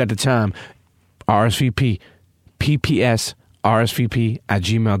 4th you got the time. RSVP.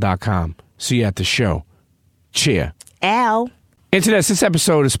 PPSRSVP@gmail.com. See you at the show. CHEA. Ow. Internet, this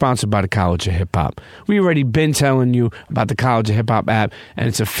episode is sponsored by the College of Hip Hop. We already been telling you about the College of Hip Hop app, and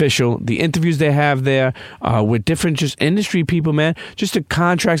it's official. The interviews they have there with different just industry people, man, just the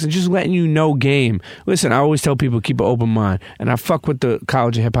contracts and just letting you know game. Listen, I always tell people keep an open mind, and I fuck with the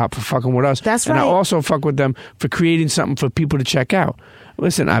College of Hip Hop for fucking with us. That's right. right. And I also fuck with them for creating something for people to check out.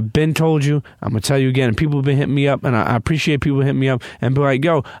 Listen, I've been told you, I'm going to tell you again, and people have been hitting me up, and I appreciate people hitting me up and be like,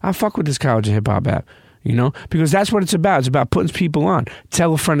 yo, I fuck with this College of Hip Hop app. You know, because that's what it's about. It's about putting people on.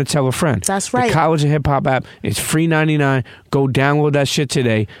 Tell a friend to tell a friend. That's right. The College of Hip Hop app is free $99. Go download that shit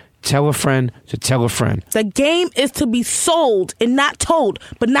today. tell a friend to tell a friend. The game is to be sold and not told,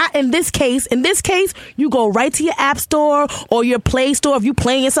 but not in this case. In this case, you go right to your app store or your Play Store if you're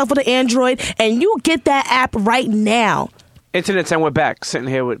playing yourself with an Android, and you get that app right now. Internets, and we're back, sitting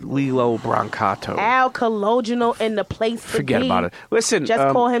here with Lillo Brancato. Al Calogero in the place to Forget be. about it. Listen,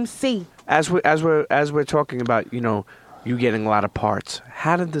 just call him C. As we're talking about, you getting a lot of parts.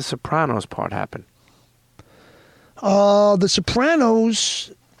 How did the Sopranos part happen? The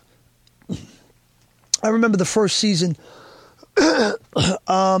Sopranos. I remember the first season. No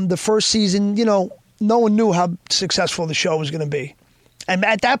one knew how successful the show was going to be, and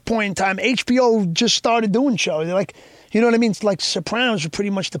at that point in time, HBO just started doing shows. They're like, you know what I mean? It's like Sopranos were pretty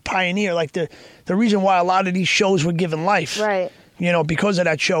much the pioneer, like the reason why a lot of these shows were given life, right? Because of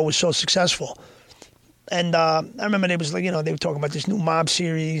that show was so successful. And I remember they was like, they were talking about this new mob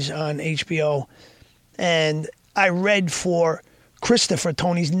series on HBO, and I read for Christopher,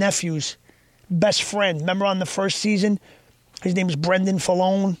 Tony's nephew's best friend. Remember on the first season, his name was Brendan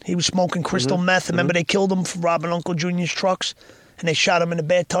Falone. He was smoking crystal meth. Remember they killed him for robbing Uncle Junior's trucks, and they shot him in the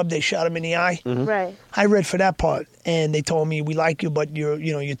bathtub. They shot him in the eye. Right. I read for that part, and they told me, we like you, but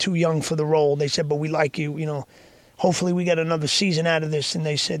you're too young for the role. They said, but we like you. Hopefully we get another season out of this. And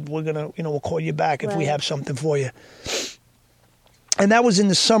they said, we're gonna, we'll call you back if we have something for you. And that was in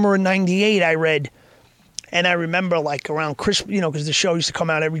the summer of '98. I read. And I remember, like, around Christmas, because the show used to come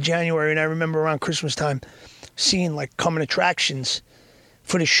out every January, and I remember around Christmas time seeing, like, coming attractions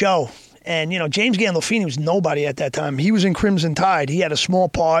for the show. And, James Gandolfini was nobody at that time. He was in Crimson Tide. He had a small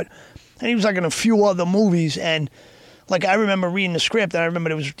part, and he was, like, in a few other movies. And, like, I remember reading the script, and I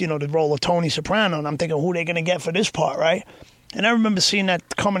remember it was, the role of Tony Soprano, and I'm thinking, who are they going to get for this part, right? And I remember seeing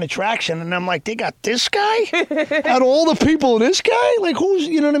that coming attraction, and I'm like, they got this guy? Out of all the people, this guy? Like, who's,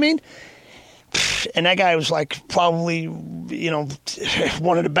 you know what I mean? And that guy was like probably,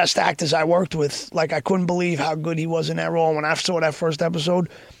 one of the best actors I worked with. Like, I couldn't believe how good he was in that role. When I saw that first episode,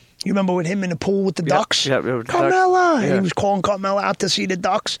 you remember with him in the pool with the ducks? Yeah, Carmela! Yeah. He was calling Carmela out to see the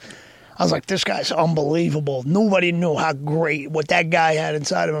ducks. I was like, this guy's unbelievable. Nobody knew how great, what that guy had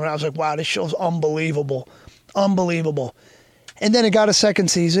inside of him. And I was like, wow, this show's unbelievable. Unbelievable. And then it got a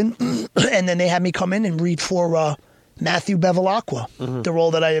second season, and then they had me come in and read for Matthew Bevilacqua, the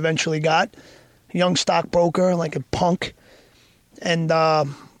role that I eventually got. Young stockbroker, like a punk. And, I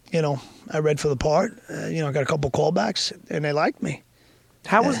read for the part. I got a couple callbacks, and they liked me.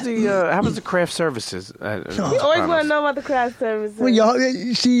 How was the craft services? You always want to know about the craft services. Well,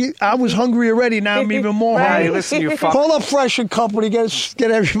 you see, I was hungry already. Now I'm even more hungry. Hey, listen, you Call up Fresh and Company. Get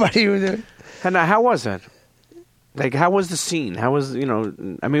everybody with it. And now, how was it? Like, how was the scene? How was, it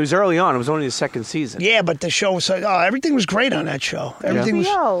was early on. It was only the second season. Yeah, but the show was, everything was great on that show.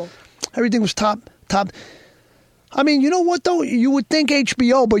 Everything was top. I mean, you know what, though? You would think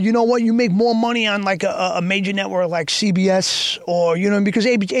HBO, but you know what? You make more money on, like, a major network like CBS or, because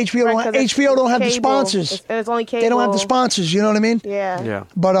HBO don't have the sponsors. It's only cable. They don't have the sponsors, you know what I mean? Yeah.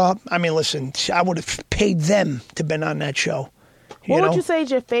 But, listen, I would have paid them to been on that show. What would you say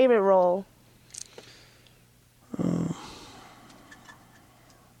is your favorite role?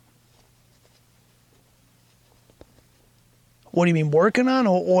 What do you mean, working on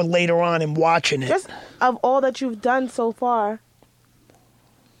or later on and watching it? Just of all that you've done so far.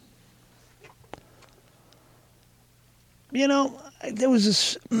 There was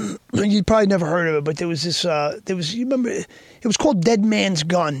this, you probably never heard of it, but there was this, you remember, it was called Dead Man's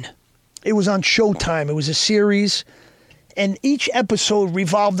Gun. It was on Showtime. It was a series, and each episode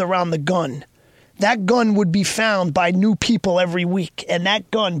revolved around the gun. That gun would be found by new people every week, and that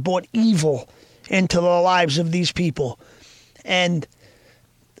gun brought evil into the lives of these people. And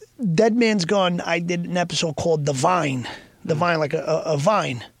Dead Man's Gun, I did an episode called The Vine. The Vine, like a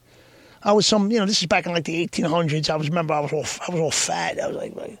vine. I was this is back in like the 1800s. I was all fat. I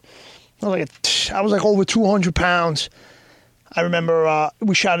was like over 200 pounds. I remember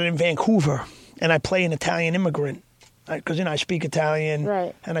we shot it in Vancouver, and I play an Italian immigrant. Because, I speak Italian,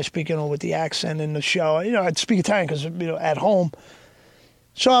 right. And I speak, with the accent in the show. I'd speak Italian because, at home.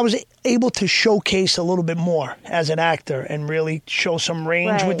 So I was able to showcase a little bit more as an actor and really show some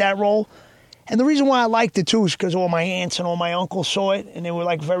range with that role. And the reason why I liked it, too, is because all my aunts and all my uncles saw it, and they were,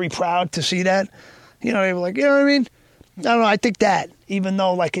 like, very proud to see that. They were like, you know what I mean? I don't know, I think that, even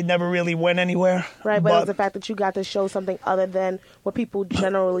though like it never really went anywhere. Right, but it was the fact that you got to show something other than what people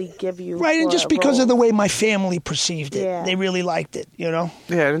generally give you. Right, and just because of the way my family perceived it, Yeah. they really liked it, you know?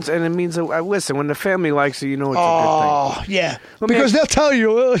 Yeah, and it means, listen, when the family likes it, you know it's a good thing. Yeah, because they'll tell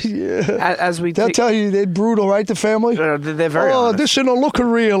you, As we they'll tell you they're brutal, right, the family? they're very honest. This ain't looking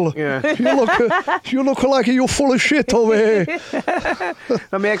real. Yeah. You look like you're full of shit over here.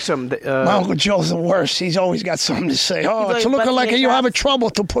 Let me ask you something. My Uncle Joe's the worst. He's always got something to say. Oh, it's looking like you have a trouble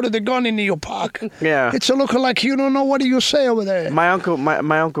to put the gun into your pocket. Yeah. It's looking like you don't know what you say over there. My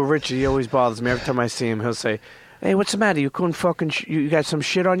uncle Richard, he always bothers me. Every time I see him, he'll say, "Hey, what's the matter? You couldn't fucking you got some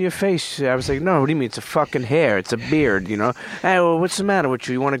shit on your face." I was like, "No, what do you mean? It's a fucking hair. It's a beard, you know." "Hey, well, what's the matter with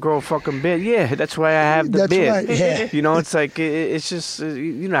you? You want to grow a fucking beard?" "Yeah, that's why I have the beard." Right, yeah. You know, it's like it's just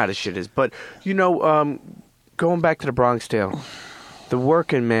you know how this shit is. But you know, going back to the Bronx Tale, the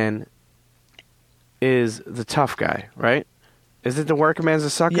working man is the tough guy, right? Is it the working man's a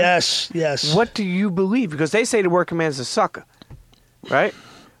sucker? Yes. What do you believe? Because they say the working man's a sucker, right?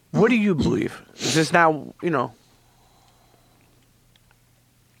 What do you believe? Is this now, you know?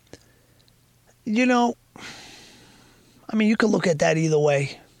 You know, I mean, you can look at that either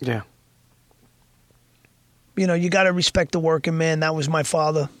way. Yeah. You know, you got to respect the working man. That was my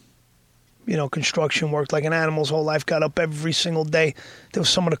father. You know, construction worked like an animal's whole life, got up every single day. There was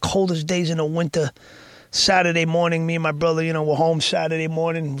some of the coldest days in the winter. Saturday morning, me and my brother, you know, were home Saturday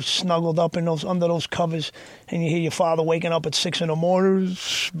morning, snuggled up in under those covers, and you hear your father waking up at 6 in the morning.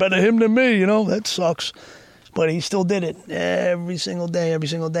 It's better him than me, you know, that sucks. But he still did it every single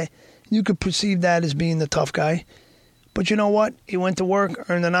day. You could perceive that as being the tough guy. But you know what? He went to work,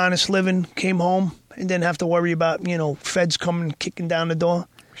 earned an honest living, came home, and didn't have to worry about, you know, feds coming, kicking down the door.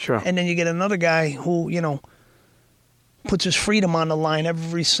 Sure. And then you get another guy who, you know, puts his freedom on the line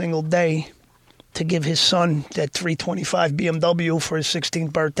every single day to give his son that 325 BMW for his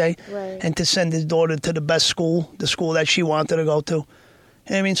 16th birthday, right, and to send his daughter to the best school, the school that she wanted to go to.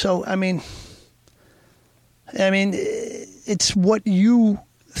 I mean, it's what you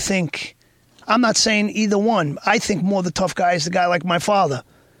think. I'm not saying either one. I think more the tough guy is the guy like my father.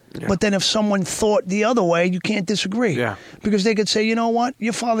 Yeah. But then if someone thought the other way, you can't disagree. Yeah. Because they could say, you know what?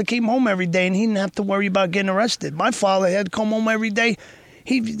 Your father came home every day and he didn't have to worry about getting arrested. My father had to come home every day.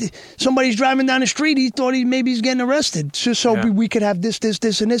 Somebody's driving down the street, he thought maybe he's getting arrested. Just so we could have this,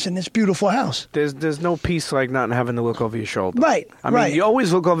 and this in this beautiful house. There's no peace like not having to look over your shoulder. Right. I mean, you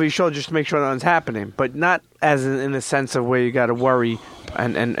always look over your shoulder just to make sure nothing's happening, but not as in the sense of where you got to worry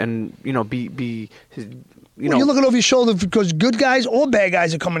and you know be. You're looking over your shoulder because good guys or bad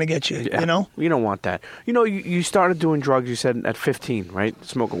guys are coming to get you, you know? You don't want that. You know, you started doing drugs, you said, at 15, right?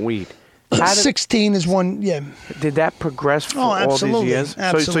 Smoking weed. 16 is one, yeah. Did that progress for all these years?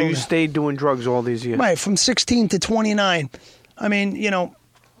 Absolutely. So you stayed doing drugs all these years? Right, from 16 to 29. I mean, you know,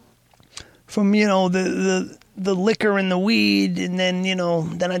 from, you know, the liquor and the weed, and then, you know,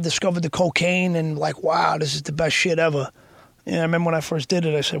 then I discovered the cocaine and like, wow, this is the best shit ever. And I remember when I first did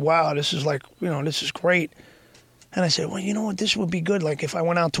it, I said, wow, this is like, you know, this is great. And I said, well, you know what, this would be good, like if I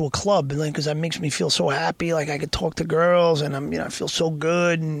went out to a club, because that makes me feel so happy, like I could talk to girls, and I feel so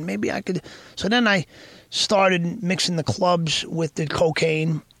good, and maybe I could. So then I started mixing the clubs with the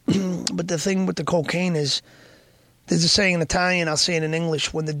cocaine. But the thing with the cocaine is, there's a saying in Italian, I'll say it in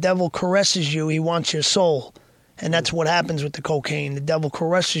English, when the devil caresses you, he wants your soul. And that's what happens with the cocaine. The devil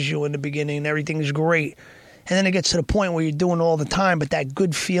caresses you in the beginning, and everything's great. And then it gets to the point where you're doing it all the time, but that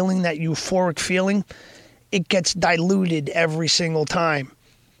good feeling, that euphoric feeling, it gets diluted every single time.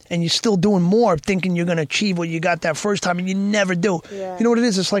 And you're still doing more, thinking you're going to achieve what you got that first time, and you never do. Yeah. You know what it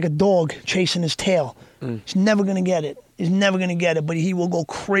is? It's like a dog chasing his tail. He's never going to get it. He's never going to get it, but he will go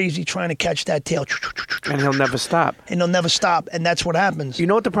crazy trying to catch that tail. And he'll never stop. And he'll never stop, and that's what happens. You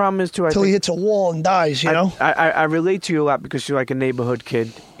know what the problem is, too? Until he hits a wall and dies, you know? I relate to you a lot because you're like a neighborhood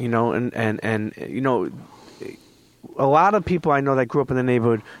kid, you know, and you know, a lot of people I know that grew up in the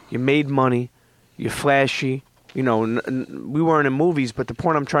neighborhood, you made money, you're flashy. You know, we weren't in movies, but the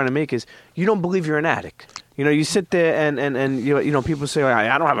point I'm trying to make is you don't believe you're an addict. You know, you sit there and you know, people say,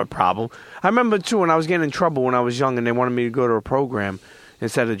 I don't have a problem. I remember, too, when I was getting in trouble when I was young and they wanted me to go to a program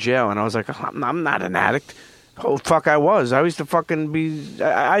instead of jail. And I was like, I'm not an addict. Oh, fuck, I was. I used to fucking be,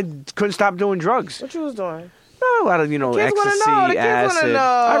 I couldn't stop doing drugs. What you was doing? A lot of, you know, ecstasy, acid.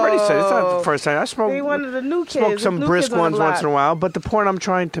 I already said it's not the first time. I smoked. They wanted the new kids. Smoked some new brisk ones on once in a while. But the point I'm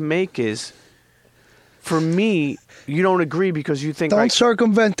trying to make is, for me, you don't agree because you think don't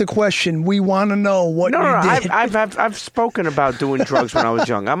circumvent the question. We want to know what you did. I've spoken about doing drugs when I was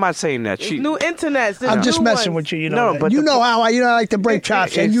young. I'm not saying that. New internet. I'm just messing with you. You know, but you know how I like to break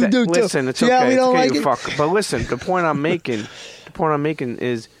chops, and you do too. Listen, it's okay. It's okay, you fuck. But listen, the point I'm making the point I'm making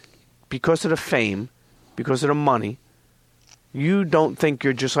is because of the fame, because of the money, you don't think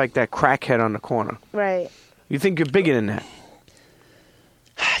you're just like that crackhead on the corner. Right. You think you're bigger than that.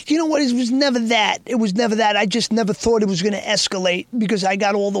 You know what? It was never that. It was never that. I just never thought it was going to escalate because I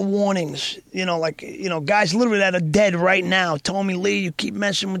got all the warnings. Guys literally that are dead right now told me, Lee, you keep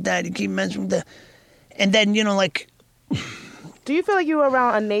messing with that. You keep messing with that. And then, Do you feel like you were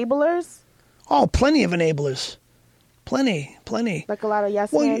around enablers? Oh, plenty of enablers. Plenty. Like a lot of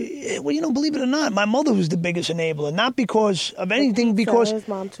yes Well, men? believe it or not, my mother was the biggest enabler. Not because of anything, because... his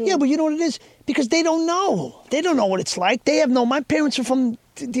mom too. Yeah, but you know what it is? Because they don't know. They don't know what it's like. My parents are from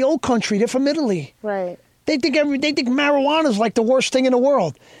the old country. They're from Italy. Right. They think marijuana is like the worst thing in the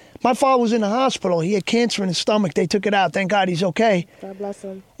world. My father was in the hospital. He had cancer in his stomach. They took it out. Thank God he's okay. God bless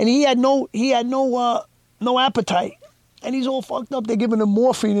him. And he had no appetite. And he's all fucked up. They're giving him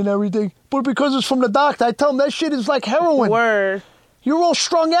morphine and everything. But because it's from the doctor, I tell him that shit is like heroin. Word. You're all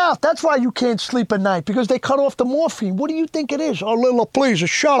strung out. That's why you can't sleep at night, because they cut off the morphine. What do you think it is? Oh, Lillo, please,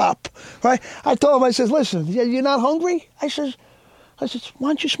 shut up. Right? I told him, I says, listen, you're not hungry? I says, why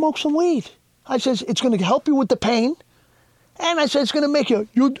don't you smoke some weed? I says, it's going to help you with the pain. And I said, it's going to make you,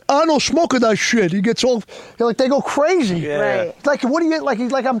 I don't smoke that shit. He gets all, they go crazy. Yeah. Right. Like, what do you,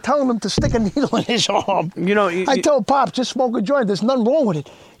 he's like, I'm telling him to stick a needle in his arm. I told Pop, just smoke a joint. There's nothing wrong with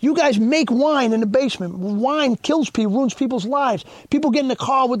it. You guys make wine in the basement. Wine kills people, ruins people's lives. People get in the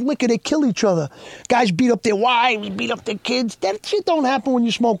car with liquor, they kill each other. Guys beat up their wives, beat up their kids. That shit don't happen when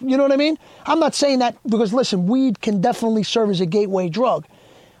you smoke. You know what I mean? I'm not saying that because, listen, weed can definitely serve as a gateway drug.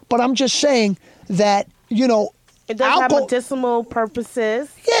 But I'm just saying that, it does have medicinal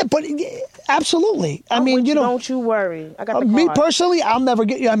purposes. Yeah, but absolutely. Don't you worry. I got the me card. personally, I'll never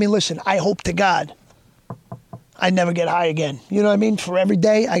get. Listen. I hope to God, I never get high again. You know what I mean? For every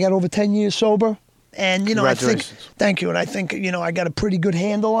day, I got over 10 years sober, and I think. Thank you, and I think I got a pretty good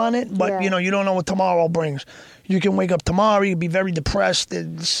handle on it. But Yeah. you don't know what tomorrow brings. You can wake up tomorrow, you'll be very depressed.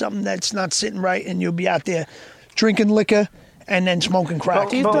 There's something that's not sitting right, and you'll be out there drinking liquor and then smoking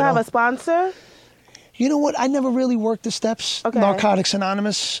crack. Do you still have a sponsor? You know what? I never really worked the steps. Okay. Narcotics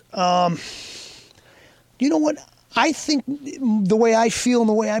Anonymous. You know what? I think the way I feel and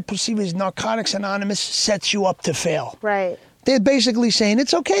the way I perceive it is Narcotics Anonymous sets you up to fail. Right. They're basically saying,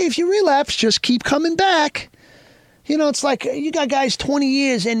 it's okay if you relapse, just keep coming back. It's like you got guys 20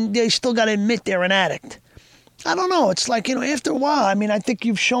 years and they still got to admit they're an addict. I don't know. It's like, after a while, I think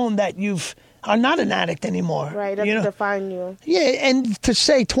you've shown that are not an addict anymore. Right, it doesn't define you. Yeah, and to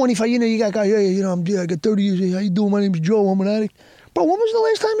say 25, you got guys, I got 30 years, how you doing? My name's Joe, I'm an addict. Bro, when was the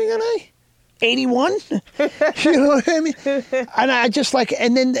last time you got high? 81? You know what I mean? And I just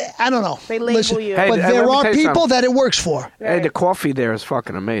and then, I don't know. They label you. Hey, but there are people that it works for. Right. Hey, the coffee there is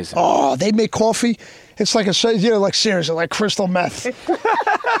fucking amazing. Oh, they make coffee. It's like seriously, like crystal meth.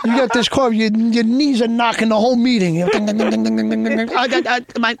 You got this coffee, your knees are knocking the whole meeting.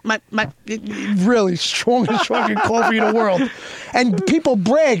 Really strongest fucking coffee in the world. And people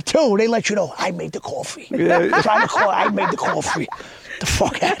brag too. They let you know, I made the coffee. I made the coffee. The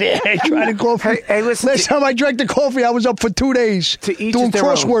fuck out of here. I tried the coffee. Hey, listen. Last time I drank the coffee, I was up for 2 days doing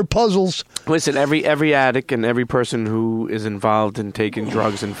crossword puzzles. Listen, every addict and every person who is involved in taking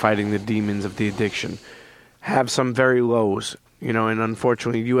drugs and fighting the demons of the addiction have some very lows, and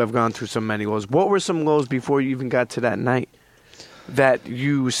unfortunately you have gone through so many lows. What were some lows before you even got to that night that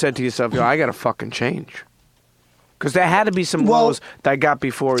you said to yourself, I got to fucking change? Because there had to be some lows that I got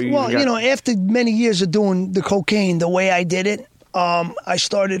before you after many years of doing the cocaine the way I did it, I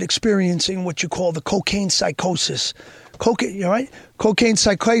started experiencing what you call the cocaine psychosis. Cocaine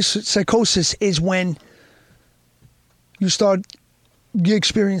psychosis is when you're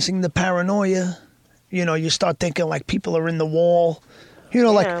experiencing the paranoia. You start thinking like people are in the wall.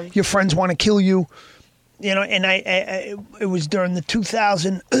 Like your friends want to kill you. And it was during the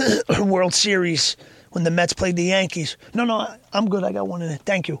 2000 World Series when the Mets played the Yankees. No, I'm good. I got one in it.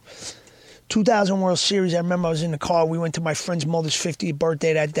 Thank you. 2000 World Series, I remember I was in the car. We went to my friend's mother's 50th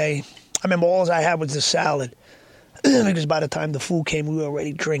birthday that day. I remember all I had was the salad. Because by the time the food came, we were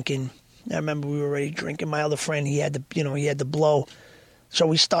already drinking. I remember we were already drinking. My other friend, he had the blow. So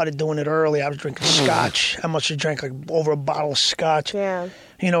we started doing it early. I was drinking scotch. I must have drank over a bottle of scotch. Yeah.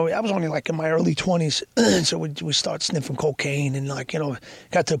 I was only in my early 20s. So we started sniffing cocaine and got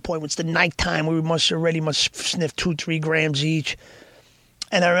to the point when it's the nighttime. We must sniff 2-3 grams each.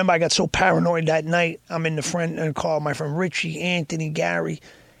 And I remember I got so paranoid that night. I'm in the car, my friend Richie, Anthony, Gary.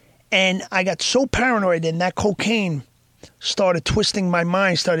 And I got so paranoid and that cocaine started twisting my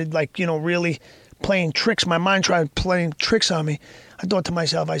mind, started really playing tricks. My mind tried playing tricks on me. I thought to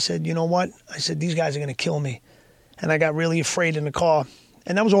myself, I said, you know what? I said, these guys are going to kill me. and I got really afraid in the car.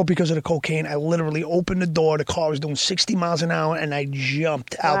 And that was all because of the cocaine. I literally opened the door. The car was doing 60 miles an hour, and I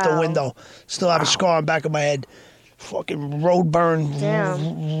jumped out the window. Still have a scar on the back of my head. Fucking road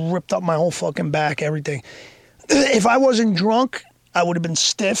burn, ripped up my whole fucking back, everything. If I wasn't drunk, I would have been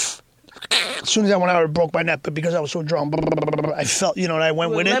stiff. As soon as I went out, it broke my neck. But because I was so drunk, I felt, and I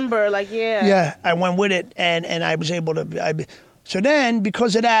went with it. Remember, like, Yeah, I went with it, and I was able to. So then,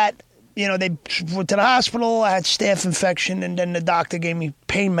 because of that, they went to the hospital. I had staph infection, and then the doctor gave me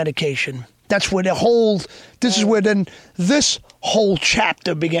pain medication. That's where this is where then this whole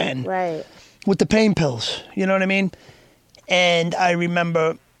chapter began. Right. With the pain pills. You know what I mean? And I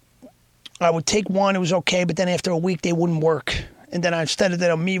remember I would take one, it was okay, but then after a week, they wouldn't work. And then instead of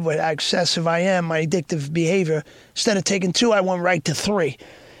that, me with how excessive I am, my addictive behavior, instead of taking 2, I went right to 3.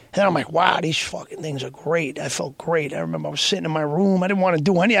 And I'm like, wow, these fucking things are great. I felt great. I remember I was sitting in my room. I didn't want to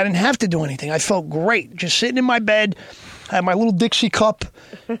do anything. I didn't have to do anything. I felt great. Just sitting in my bed. I had my little Dixie cup.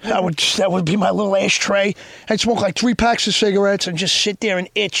 That would be my little ashtray. I'd smoke like 3 packs of cigarettes and just sit there and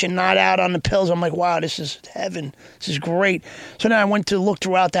itch and nod out on the pills. I'm like, wow, this is heaven. This is great. So then I went to look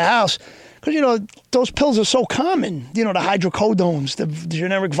throughout the house. Because, those pills are so common. The hydrocodones, the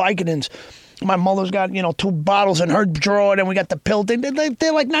generic Vicodins. My mother's got, 2 bottles in her drawer, and we got the pill thing.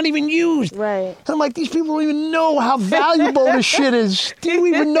 They're like not even used. Right. I'm like, these people don't even know how valuable this shit is. Do you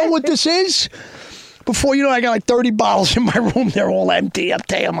even know what this is? Before, I got like 30 bottles in my room. They're all empty.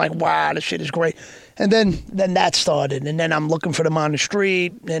 I'm like, wow, this shit is great. And then that started. And then I'm looking for them on the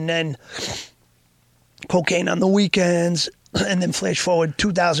street. And then cocaine on the weekends. And then flash forward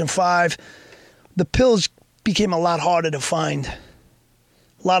 2005. The pills became a lot harder to find.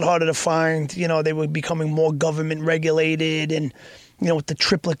 They were becoming more government regulated and, with the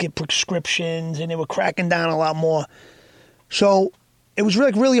triplicate prescriptions, and they were cracking down a lot more. So it was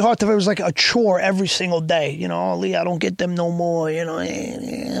really hard to, it was like a chore every single day. Lee, I don't get them no more.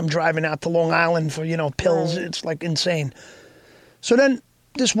 I'm driving out to Long Island for, pills. Right. It's like insane. So then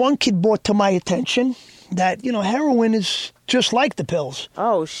this one kid brought to my attention that, heroin is just like the pills.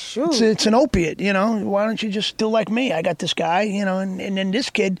 Oh, shoot. It's an opiate, Why don't you just do like me? I got this guy, and then this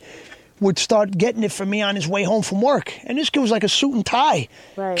kid would start getting it for me on his way home from work. And this kid was like a suit and tie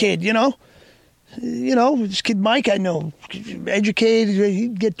kid, This kid Mike, I know, educated,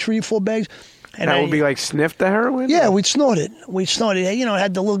 he'd get 3 or 4 bags. And that would be like sniff the heroin? Yeah, we'd snort it. It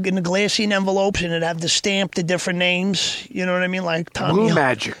had the little in the glassine envelopes, and it'd have the stamp, the different names. You know what I mean? Like Tommy. Blue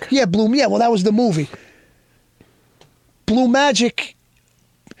Magic. Yeah, well, that was the movie. Blue Magic,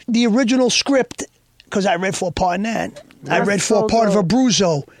 the original script, because I read for a part in that. I read for a part of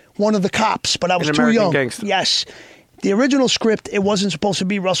Abruzzo, one of the cops, but I was too young. Gangster. Yes. The original script, it wasn't supposed to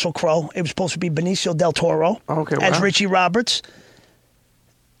be Russell Crowe. It was supposed to be Benicio del Toro as Richie Roberts.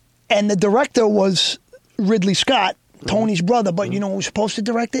 And the director was Ridley Scott, Tony's brother. But you know who was supposed to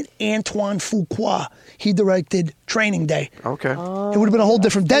direct it? Antoine Fuqua. He directed Training Day. Okay. It would have been a whole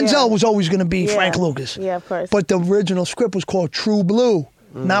different... Denzel was always going to be Frank Lucas. Yeah, of course. But the original script was called True Blue,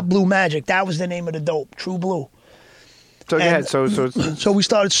 not Blue Magic. That was the name of the dope, True Blue. So we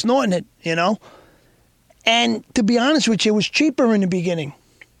started snorting it, And to be honest with you, it was cheaper in the beginning.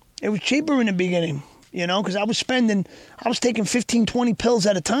 Because I was taking 15, 20 pills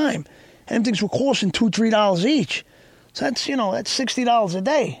at a time. And them things were costing $2, $3 each. So that's $60 a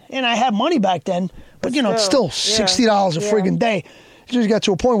day. And I had money back then, but it's still $60 a friggin' day. It just got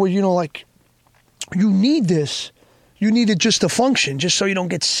to a point where, you need this. You need it just to function, just so you don't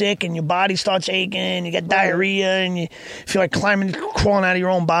get sick and your body starts aching, you get diarrhea, and you feel like crawling out of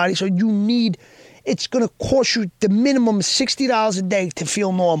your own body. So it's going to cost you the minimum $60 a day to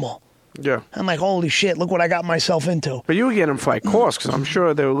feel normal. Yeah. I'm like, holy shit, look what I got myself into. But you were getting them for cost, because I'm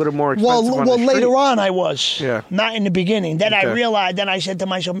sure they were a little more expensive Well, later on I was. Yeah. Not in the beginning. Then I realized, then I said to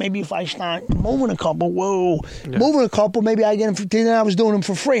myself, maybe if I start moving a couple, maybe I get them for, then I was doing them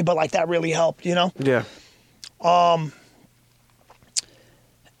for free, but like that really helped, Yeah. And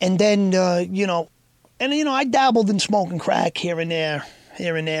then, I dabbled in smoking crack here and there.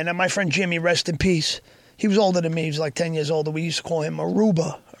 And my friend Jimmy, rest in peace, he was older than me. He was like 10 years older. We used to call him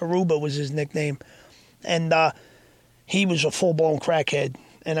Aruba. Aruba was his nickname. And he was a full-blown crackhead.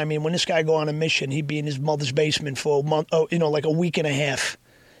 And, I mean, when this guy go on a mission, he'd be in his mother's basement for a month, like a week and a half.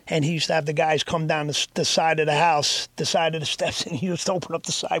 And he used to have the guys come down the side of the house, the side of the steps, and he used to open up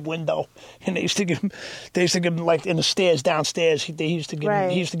the side window. And they used to give him like in the stairs downstairs. They used to give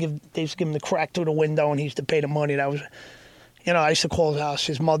him the crack through the window, and he used to pay the money. That was, I used to call his house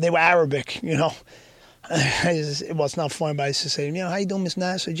his mother. They were Arabic, It's not funny, but I used to say, how you doing, Miss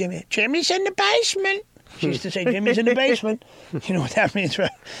Nasser? Jimmy's in the basement. She used to say, Jimmy's in the basement. You know what that means,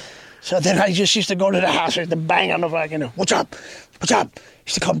 right? So then I just used to go to the house and bang on the fucking, what's up? What's up?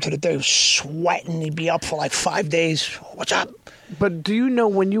 Used to come to the day, sweating. He'd be up for like 5 days. What's up? But do you know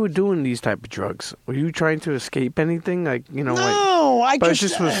when you were doing these type of drugs, were you trying to escape anything? Like, you know, no, it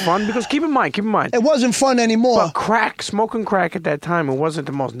just was fun? Because keep in mind, it wasn't fun anymore. But smoking crack at that time, it wasn't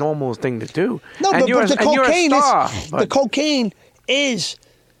the most normal thing to do. No, but the cocaine is...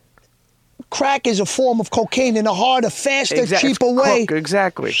 Crack is a form of cocaine in a harder, faster, cheaper way.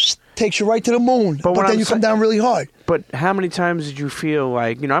 Exactly. Takes you right to the moon. But then you come down really hard. But how many times did you feel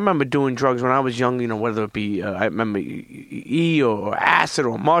like, I remember doing drugs when I was young, whether it be, I remember E or acid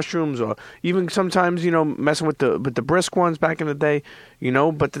or mushrooms or even sometimes, messing with the brisk ones back in the day,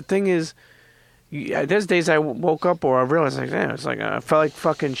 But the thing is, there's days I woke up or I realized, like, damn, it's like I felt like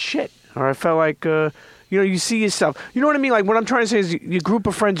fucking shit. Or I felt like... you see yourself. You know what I mean? Like, what I'm trying to say is your group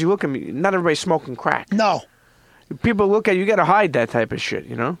of friends, you look at me, not everybody's smoking crack. No. People look at you, got to hide that type of shit,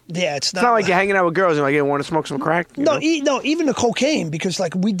 Yeah, it's not like you're hanging out with girls and like, you want to smoke some crack? No, even the cocaine, because I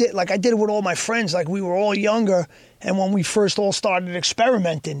did it with all my friends. Like, we were all younger, and when we first all started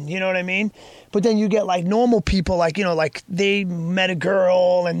experimenting, you know what I mean? But then you get like normal people, like, like they met a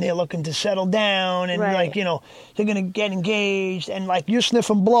girl and they're looking to settle down and like, they're going to get engaged and like you're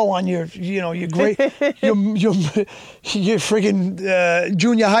sniffing blow on your great, your friggin'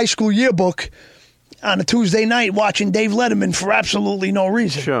 junior high school yearbook on a Tuesday night watching Dave Letterman for absolutely no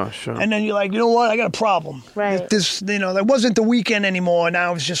reason. Sure. And then you're like, you know what? I got a problem. Right. That wasn't the weekend anymore.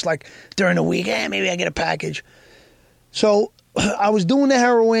 Now it's just like during the week, maybe I get a package. So I was doing the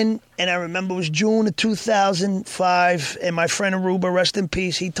heroin, and I remember it was June of 2005, and my friend Aruba, rest in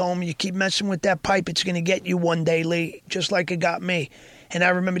peace, he told me, you keep messing with that pipe, it's going to get you one day, Lee, just like it got me. And I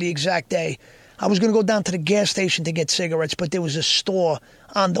remember the exact day. I was going to go down to the gas station to get cigarettes, but there was a store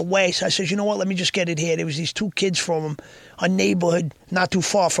on the way. So I said, you know what, let me just get it here. There was these two kids from a neighborhood not too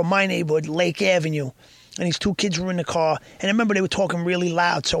far from my neighborhood, Lake Avenue. And these two kids were in the car. And I remember they were talking really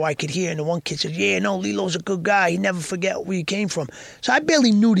loud so I could hear. And the one kid said, yeah, no, Lilo's a good guy. He never forget where he came from. So I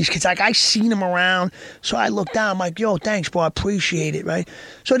barely knew these kids. Like, I seen them around. So I looked down. I'm like, yo, thanks, bro. I appreciate it, right?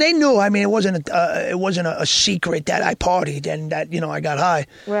 So they knew. I mean, it wasn't a secret that I partied and that, I got high.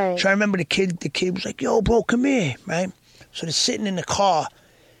 Right. So I remember the kid was like, yo, bro, come here, right? So they're sitting in the car,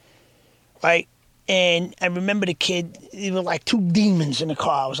 right? And I remember the kid, there were like two demons in the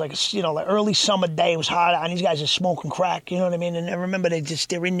car. It was like, like early summer day. It was hot out, and these guys are smoking crack, you know what I mean? And I remember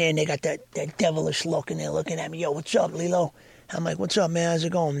they're in there, and they got that devilish look, and they're looking at me, yo, what's up, Lilo? I'm like, what's up, man? How's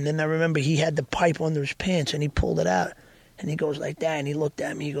it going? And then I remember he had the pipe under his pants, and he pulled it out, and he goes like that, and he looked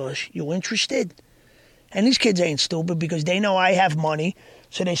at me, he goes, you interested? And these kids ain't stupid because they know I have money,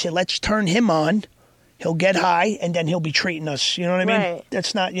 so they said, let's turn him on. He'll get high, and then he'll be treating us, you know what I mean? Right.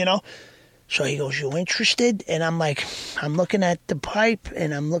 That's not, So he goes, you interested? And I'm like, I'm looking at the pipe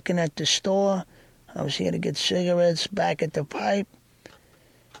and I'm looking at the store. I was here to get cigarettes back at the pipe.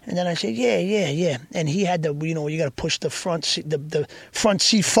 And then I said, yeah. And he had the, you got to push the front seat, the front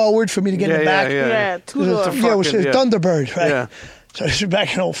seat forward for me to get in the back. Yeah, two-door. It was a Thunderbird, right? Yeah. So this was back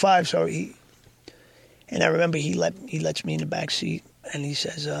in 2005. So and I remember he lets me in the back seat and he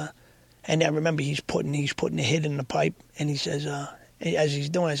says, and I remember he's putting a hit in the pipe and he says, as he's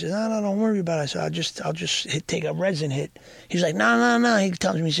doing, I said, no, don't worry about it. I said, I'll just take a resin hit. He's like, no. He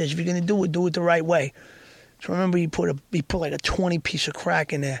tells me, he says, if you're gonna do it the right way. So I remember he put like a 20 piece of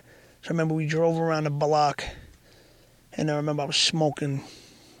crack in there. So I remember we drove around the block, and I remember I was smoking.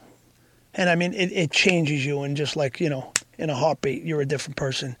 And I mean, it changes you, and just like in a heartbeat, you're a different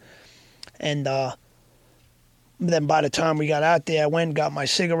person. And then by the time we got out there, I went and got my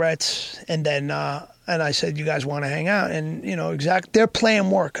cigarettes, and then. And I said, you guys want to hang out? And, their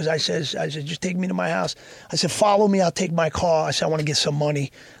plan worked because I said, just take me to my house. I said, follow me. I'll take my car. I said, I want to get some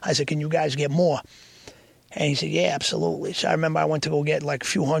money. I said, can you guys get more? And he said, yeah, absolutely. So I remember I went to go get like a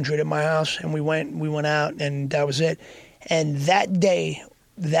few hundred at my house, and we went out, and that was it. And that day,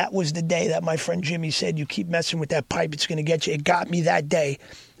 that was the day that my friend Jimmy said, you keep messing with that pipe, it's going to get you. It got me that day.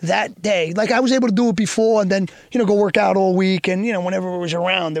 That day, like I was able to do it before and then, go work out all week. And, whenever it was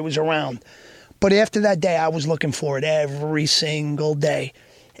around, it was around. But after that day, I was looking for it every single day,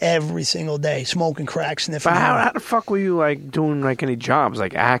 smoking crack, sniffing. But how the fuck were you like doing like any jobs,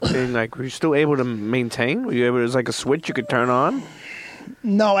 like acting? Like were you still able to maintain? Were you able? It was like a switch you could turn on.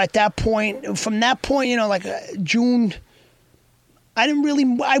 No, at that point, from that point, like June,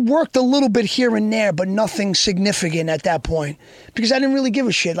 I worked a little bit here and there, but nothing significant at that point because I didn't really give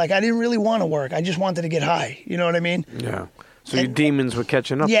a shit. Like I didn't really want to work. I just wanted to get high. You know what I mean? Yeah. So your demons were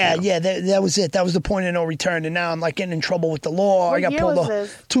catching up. Yeah, to you. yeah, that was it. That was the point of no return. And now I'm like getting in trouble with the law. What I got year pulled was over.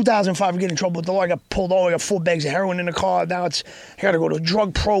 this? 2005, I get in trouble with the law. I got pulled over. I got 4 bags of heroin in the car. Now I got to go to a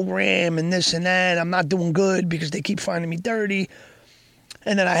drug program and this and that. I'm not doing good because they keep finding me dirty.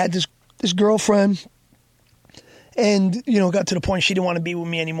 And then I had this girlfriend. And, got to the point she didn't want to be with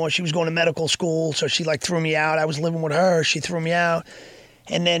me anymore. She was going to medical school, so she, threw me out. I was living with her. She threw me out.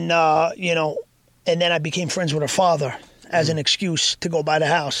 And then, and then I became friends with her father as an excuse to go by the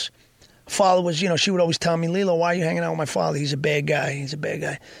house. Father was, she would always tell me, Lillo, why are you hanging out with my father? He's a bad guy.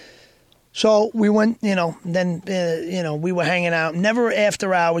 So we went, then, we were hanging out. Never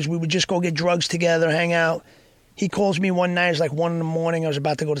after hours. We would just go get drugs together, hang out. He calls me one night. It's like 1 a.m. I was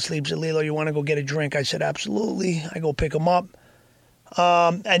about to go to sleep. He said, Lillo, you want to go get a drink? I said, absolutely. I go pick him up.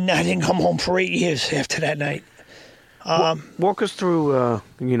 And I didn't come home for 8 years after that night. Walk us through,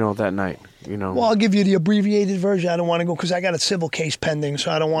 that night. Well, I'll give you the abbreviated version. I don't want to go because I got a civil case pending,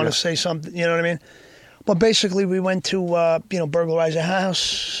 so I don't want to say something. You know what I mean? But basically, we went to, burglarize a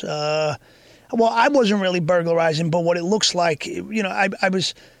house. Well, I wasn't really burglarizing, but what it looks like, I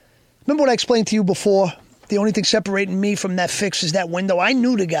was. Remember what I explained to you before? The only thing separating me from that fix is that window. I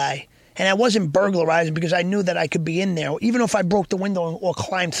knew the guy, and I wasn't burglarizing because I knew that I could be in there. Even if I broke the window or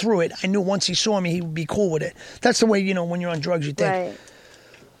climbed through it, I knew once he saw me, he would be cool with it. That's the way, when you're on drugs, you think.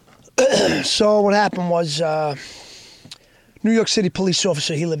 Right. So what happened was New York City police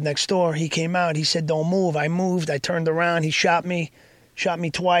officer, he lived next door. He came out. He said, don't move. I moved. I turned around. He shot me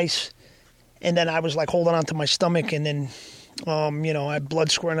twice. And then I was holding on to my stomach, and then... I had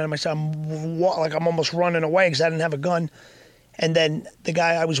blood squirting out of myself. I'm almost running away because I didn't have a gun. And then the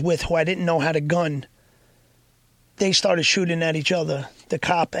guy I was with, who I didn't know had a gun, they started shooting at each other, the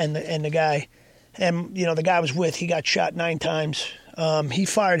cop and the guy. And, the guy I was with, he got shot 9 times. He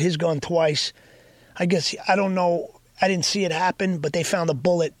fired his gun twice. I guess, I don't know, I didn't see it happen, but they found a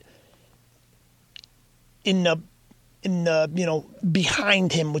bullet in the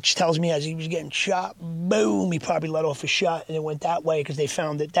behind him, which tells me as he was getting shot, boom, he probably let off a shot and it went that way because they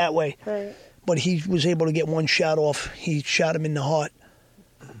found it that way. Right. But he was able to get one shot off. He shot him in the heart.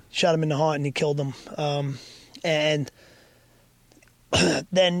 And he killed him. And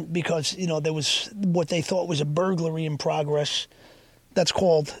then because, there was what they thought was a burglary in progress, that's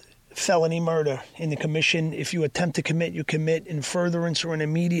called felony murder. In the commission, if you attempt to commit, you commit in furtherance or an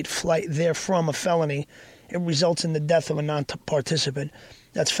immediate flight therefrom a felony. It results in the death of a non-participant.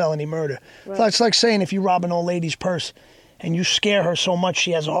 That's felony murder. Right. So it's like saying if you rob an old lady's purse and you scare her so much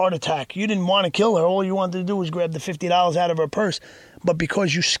she has a heart attack, you didn't want to kill her. All you wanted to do was grab the $50 out of her purse. But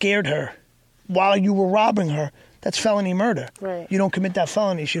because you scared her while you were robbing her, that's felony murder. Right. You don't commit that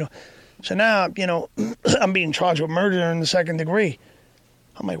felony. So now, I'm being charged with murder in the 2nd degree.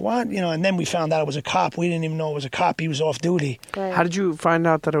 I'm like, what? And then we found out it was a cop. We didn't even know it was a cop. He was off duty. Right. How did you find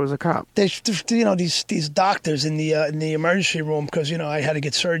out that it was a cop? There's these doctors in the emergency room because, I had to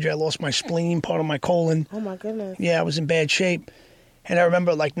get surgery. I lost my spleen, part of my colon. Oh, my goodness. Yeah, I was in bad shape. And I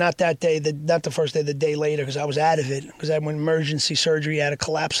remember, not that day, not the first day, the day later, because I was out of it. Because I went emergency surgery. I had a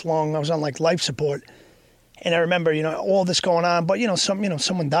collapsed lung. I was on, life support. And I remember, all this going on. But,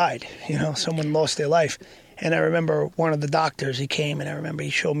 someone died. Someone lost their life. And I remember one of the doctors, he came, and I remember he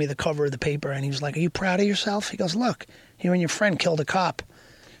showed me the cover of the paper, and he was like, are you proud of yourself? He goes, look, you and your friend killed a cop.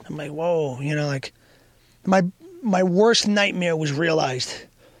 I'm like, whoa, my worst nightmare was realized.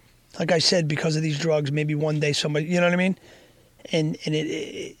 Like I said, because of these drugs, maybe one day somebody, you know what I mean? And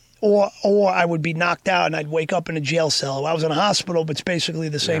or I would be knocked out, and I'd wake up in a jail cell. I was in a hospital, but it's basically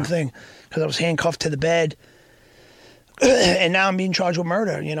the same thing, because I was handcuffed to the bed. And now I'm being charged with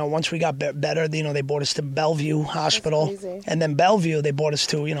murder. Once we got better, they brought us to Bellevue Hospital. And then Bellevue, they brought us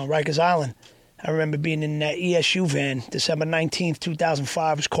to, Rikers Island. I remember being in that ESU van, December 19th,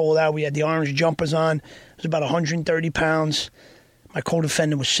 2005. It was cold out. We had the orange jumpers on. It was about 130 pounds. My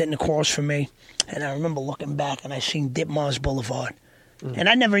co-defendant was sitting across from me. And I remember looking back, and I seen Ditmars Boulevard. And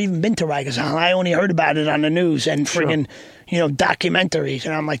I'd never even been to Rikers Island. I only heard about it on the news and friggin', documentaries.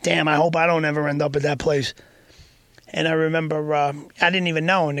 And I'm like, damn, I hope I don't ever end up at that place. And I remember, I didn't even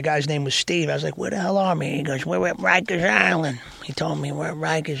know, and the guy's name was Steve. I was like, where the hell are we? He goes, we're at Rikers Island. He told me we're at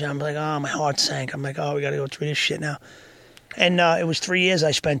Rikers. I'm like, oh, my heart sank. I'm like, oh, we got to go through this shit now. And it was 3 years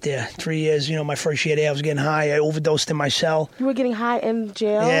I spent there. 3 years, my first year there, I was getting high. I overdosed in my cell. You were getting high in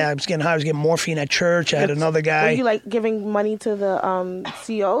jail? Yeah, I was getting high. I was getting morphine at church. I had another guy. Were you, giving money to the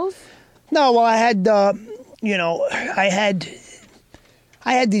COs? No, well, I had,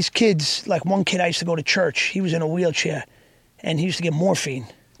 I had these kids, one kid I used to go to church. He was in a wheelchair, and he used to get morphine.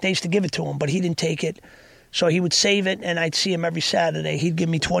 They used to give it to him, but he didn't take it. So he would save it, and I'd see him every Saturday. He'd give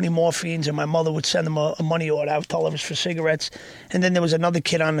me 20 morphines, and my mother would send him a money order. I would tell him it was for cigarettes. And then there was another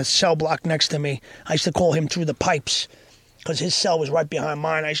kid on the cell block next to me. I used to call him through the pipes because his cell was right behind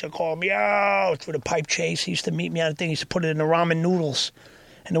mine. I used to call him, yo, through the pipe chase. He used to meet me on a thing. He used to put it in the ramen noodles.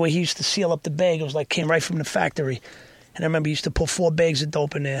 And the way he used to seal up the bag, it was like came right from the factory. And I remember he used to put 4 bags of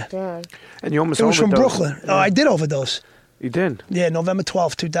dope in there. Yeah. And you almost It was from overdosed. Brooklyn. Yeah. Oh, I did overdose. You did? Yeah, November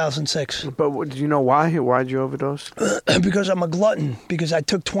 12th, 2006. But do you know why? Why did you overdose? Because I'm a glutton. Because I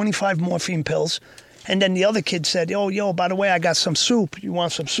took 25 morphine pills. And then the other kid said, yo, by the way, I got some soup. You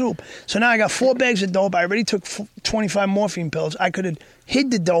want some soup? So now I got 4 bags of dope. I already took 25 morphine pills. I could have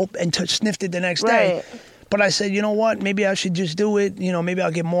hid the dope and sniffed it the next day. But I said, you know what? Maybe I should just do it. You know, maybe I'll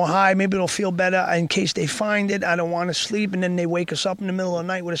get more high. Maybe it'll feel better in case they find it. I don't want to sleep. And then they wake us up in the middle of the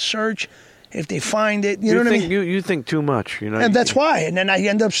night with a search. If they find it, you know what I mean? You think too much, you know. And that's why. And then I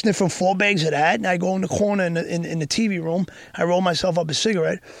end up sniffing 4 bags of that, and I go in the corner in the TV room. I roll myself up a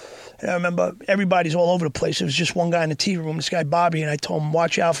cigarette. And I remember everybody's all over the place. There was just one guy in the TV room, this guy Bobby, and I told him,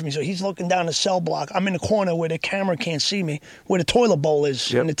 watch out for me. So he's looking down the cell block. I'm in the corner where the camera can't see me, where the toilet bowl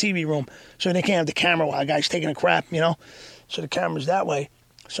is in the TV room. So they can't have the camera while a guy's taking a crap, you know? So the camera's that way.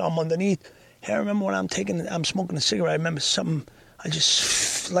 So I'm underneath. And I remember when I'm smoking a cigarette, I remember something... I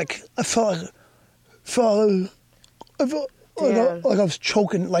just, I felt like I was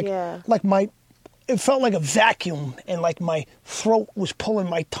choking, it felt like a vacuum, and like my throat was pulling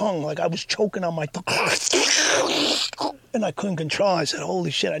my tongue, like I was choking on my tongue, and I couldn't control it. I said, holy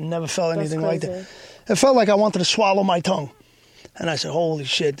shit, I never felt anything like that. It felt like I wanted to swallow my tongue, and I said, holy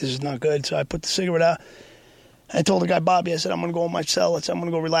shit, this is not good. So I put the cigarette out. I told the guy, Bobby, I said, I'm going to go in my cell. I'm going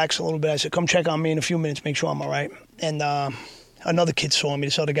to go relax a little bit. I said, come check on me in a few minutes, make sure I'm all right. And another kid saw me,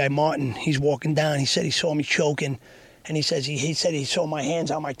 this other guy, Martin. He's walking down. He said he saw me choking. And he said he saw my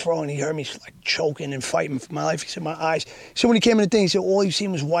hands on my throat, and he heard me like choking and fighting for my life. He said my eyes. So when he came in the thing, he said all you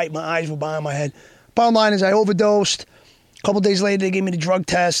seen was white. My eyes were behind my head. Bottom line is I overdosed. A couple days later, they gave me the drug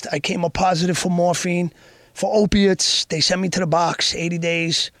test. I came up positive for morphine, for opiates. They sent me to the box, 80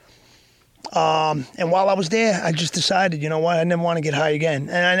 days. And while I was there, I just decided, you know what, I never want to get high again.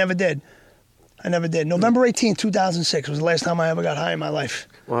 And I never did. November 18, 2006 was the last time I ever got high in my life.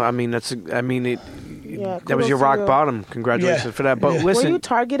 Well, I mean, that was your rock bottom. Congratulations for that. But listen. Were you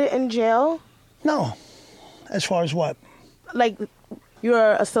targeted in jail? No. As far as what? Like,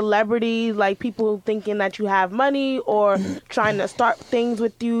 you're a celebrity, like people thinking that you have money or trying to start things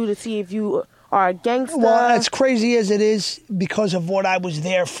with you to see if you are a gangster? Well, as crazy as it is, because of what I was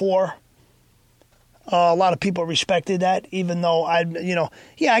there for, a lot of people respected that, even though I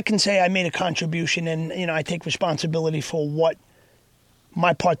can say I made a contribution, and, I take responsibility for what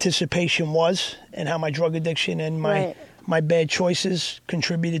my participation was and how my drug addiction and my bad choices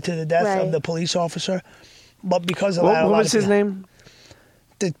contributed to the death of the police officer. But because of that, what was his name?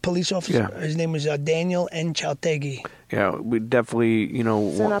 The police officer, his name was Daniel N. Chautegi. Yeah, we definitely, send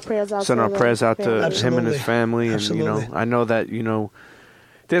our prayers out to him and his family. Absolutely. And, I know that,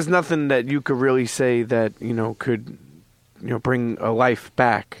 there's nothing that you could really say that, could, bring a life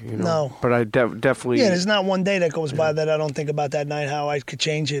back, No. But I definitely... Yeah, there's not one day that goes by that I don't think about that night, how I could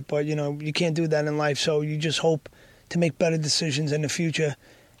change it. But, you can't do that in life. So you just hope to make better decisions in the future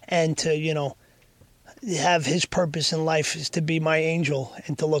and to, have his purpose in life is to be my angel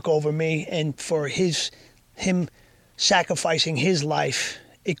and to look over me. And for him sacrificing his life,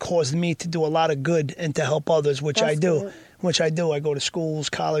 it caused me to do a lot of good and to help others, which I do. Good. Which I do. I go to schools,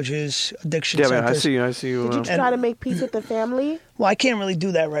 colleges, addiction centers. I see you. Did you try to make peace with the family? Well, I can't really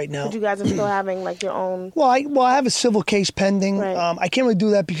do that right now. But you guys are still having like your own... Well, I have a civil case pending. Right. I can't really do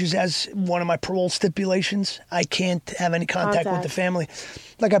that because as one of my parole stipulations, I can't have any contact with the family.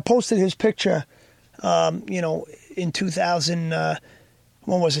 Like I posted his picture, in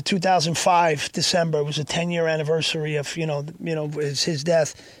 2005, December. It was a 10-year anniversary of, his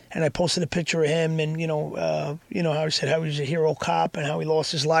death. And I posted a picture of him and, how he said how he was a hero cop and how he lost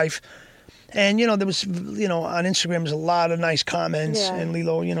his life. And, there was, on Instagram, there's a lot of nice comments. Yeah. And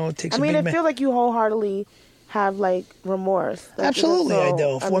Lillo, it takes a big I feel like you wholeheartedly have, like, remorse. Absolutely, I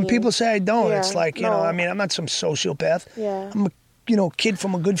do. When people say I don't, it's like, I'm not some sociopath. Yeah. I'm a kid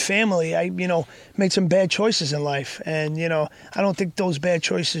from a good family. I, made some bad choices in life. And, I don't think those bad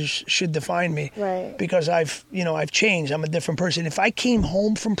choices should define me. Right. Because I've changed. I'm a different person. If I came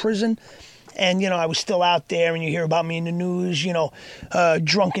home from prison and, I was still out there and you hear about me in the news,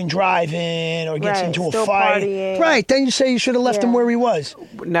 drunken driving or gets into a fight. Partying. Right. Then you say you should have left him where he was.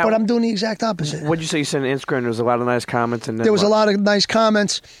 Now, but I'm doing the exact opposite. What'd you say you said on Instagram? There was a lot of nice comments. And then there was a lot of nice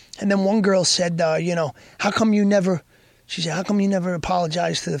comments. And then one girl said, how come you never she said, how come you never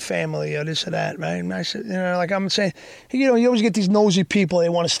apologize to the family or this or that, right? And I said, like I'm saying, you always get these nosy people. They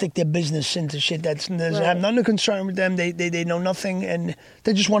want to stick their business into shit that doesn't have nothing to concern with them. They know nothing, and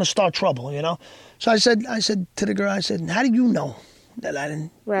they just want to start trouble, So I said to the girl, I said, how do you know that I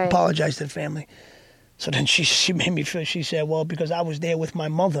didn't apologize to the family? So then she made me feel, she said, well, because I was there with my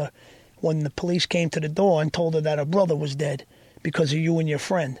mother when the police came to the door and told her that her brother was dead because of you and your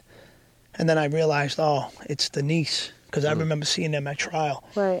friend. And then I realized, it's the niece, because I remember seeing them at trial.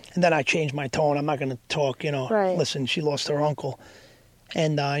 Right. And then I changed my tone. I'm not going to talk, listen, she lost her uncle.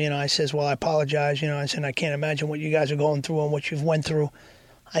 And, I says, well, I apologize. I said, I can't imagine what you guys are going through and what you've went through.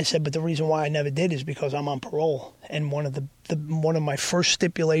 I said, but the reason why I never did is because I'm on parole. And one of my first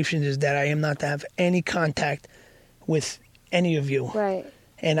stipulations is that I am not to have any contact with any of you. Right.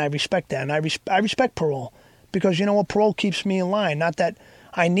 And I respect that. And I respect parole because, parole keeps me in line. Not that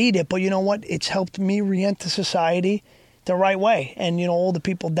I need it, but you know what? It's helped me re-enter society the right way. And, all the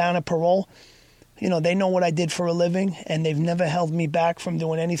people down at parole, they know what I did for a living, and they've never held me back from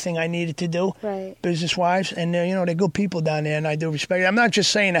doing anything I needed to do, business-wise. And, they're good people down there, and I do respect it. I'm not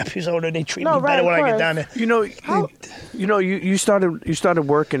just saying that because they treat me better when I get down there. You started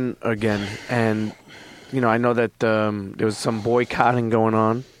working again, and, I know that there was some boycotting going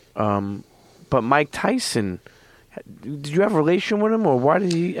on, but Mike Tyson, did you have a relation with him, or why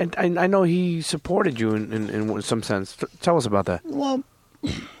did he? I know he supported you in some sense. Tell us about that. Well,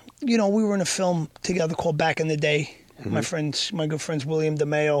 we were in a film together called Back in the Day. Mm-hmm. My good friends William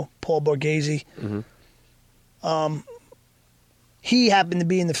DeMeo, Paul Borghese. Mm-hmm. He happened to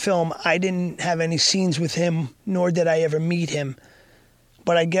be in the film. I didn't have any scenes with him, nor did I ever meet him.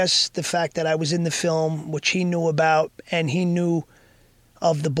 But I guess the fact that I was in the film, which he knew about, and he knew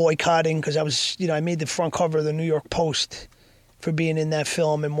of the boycotting, because I made the front cover of the New York Post for being in that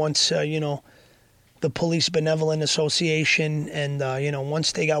film. And once, the Police Benevolent Association, and,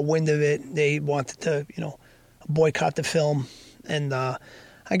 once they got wind of it, they wanted to, boycott the film. And I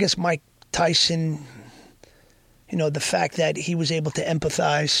guess Mike Tyson, the fact that he was able to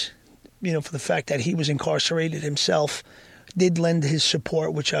empathize, for the fact that he was incarcerated himself, did lend his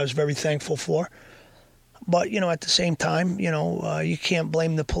support, which I was very thankful for. But, at the same time, you can't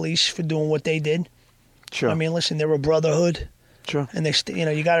blame the police for doing what they did. Sure. I mean, listen, they're a brotherhood. Sure. And they,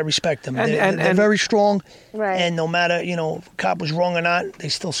 you got to respect them. They're very strong. Right. And no matter, cop was wrong or not, they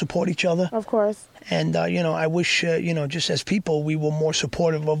still support each other. Of course. And, I wish, just as people, we were more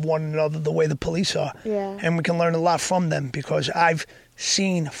supportive of one another the way the police are. Yeah. And we can learn a lot from them, because I've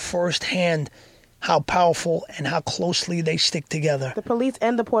seen firsthand how powerful and how closely they stick together. The police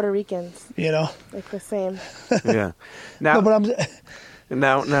and the Puerto Ricans. Like the same. Yeah. Now,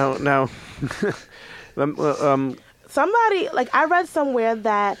 no, now, somebody, I read somewhere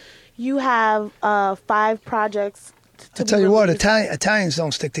that you have 5 projects I tell you what, Italians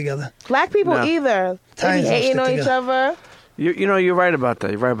don't stick together. Black people either. Italians they be hating don't on stick each together. other. You're right about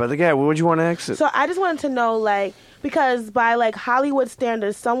that. You're right about that. Yeah, what would you want to exit? So I just wanted to know, because by Hollywood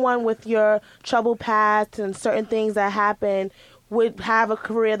standards, someone with your troubled past and certain things that happen would have a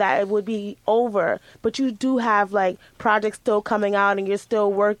career that it would be over. But you do have projects still coming out and you're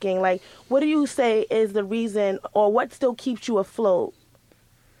still working. What do you say is the reason, or what still keeps you afloat?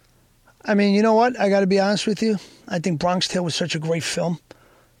 I mean, you know what? I got to be honest with you. I think Bronx Tale was such a great film,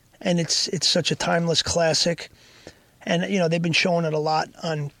 and it's such a timeless classic. And they've been showing it a lot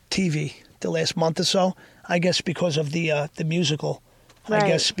on TV the last month or so. I guess because of the musical. Right. I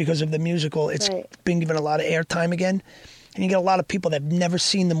guess because of the musical, it's been given a lot of airtime again. And you get a lot of people that have never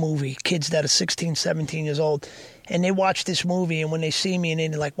seen the movie, kids that are 16, 17 years old, and they watch this movie, and when they see me, and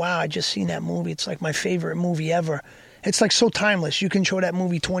they're like, wow, I just seen that movie. It's my favorite movie ever. It's so timeless. You can show that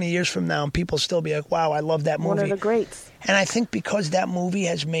movie 20 years from now, and people still be like, wow, I love that movie. One of the greats. And I think because that movie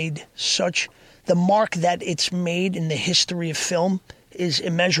has made the mark that it's made in the history of film is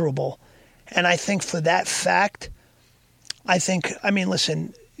immeasurable. And I think for that fact,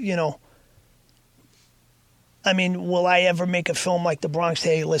 listen, will I ever make a film like The Bronx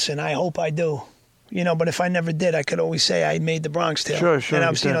Tale? Hey, listen, I hope I do. But if I never did, I could always say I made The Bronx Tale. Sure.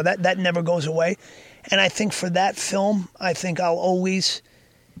 And that never goes away. And I think for that film, I think I'll always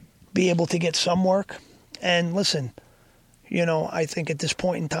be able to get some work. And listen, I think at this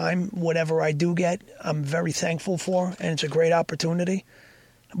point in time, whatever I do get, I'm very thankful for, and it's a great opportunity.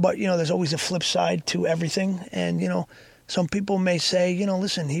 But, there's always a flip side to everything. And, some people may say,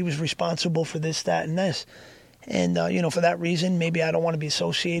 listen, he was responsible for this, that, and this. And, for that reason, maybe I don't want to be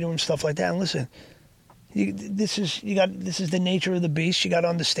associated and stuff like that. And listen, this is the nature of the beast. You got to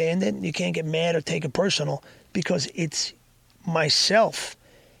understand it. You can't get mad or take it personal, because it's myself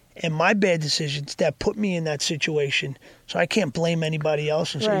and my bad decisions that put me in that situation. So I can't blame anybody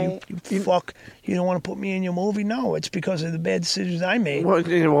else and say, you fuck, you don't want to put me in your movie? No, it's because of the bad decisions I made.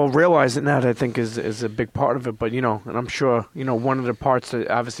 Well, realizing that, I think, is a big part of it. But, and I'm sure, one of the parts that,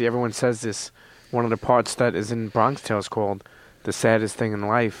 obviously everyone says this, one of the parts that is in Bronx Tale is called the saddest thing in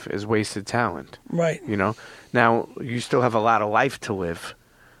life is wasted talent. Right. Now, you still have a lot of life to live,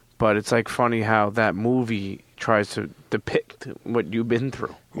 but it's like funny how that movie tries to depict what you've been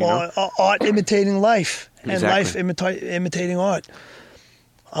through. Art imitating life, and Exactly. life imitating art.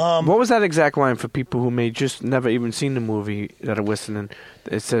 What was that exact line for people who may just never even seen the movie that are listening?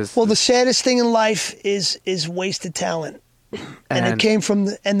 It says, Well, the saddest thing in life is wasted talent. And it came from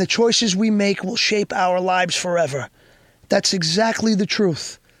and the choices we make will shape our lives forever. That's exactly the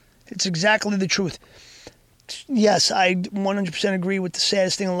truth. It's exactly the truth. Yes, I 100% agree with the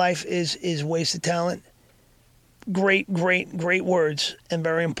saddest thing in life is wasted talent. Great words and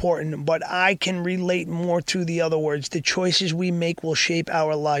very important. But I can relate more to the other words. The choices we make will shape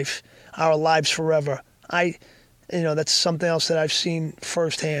our lives forever. That's something else that I've seen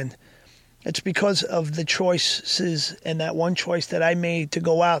firsthand. It's because of the choices and that one choice that I made to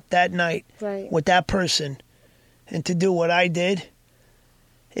go out that night with that person and to do what I did.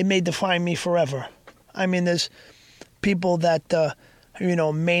 It may define me forever. I mean, there's people that,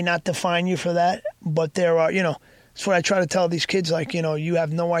 may not define you for that, but there are, that's what I try to tell these kids, like, you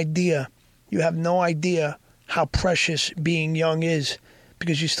have no idea. You have no idea how precious being young is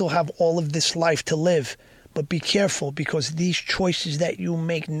because you still have all of this life to live. But be careful because these choices that you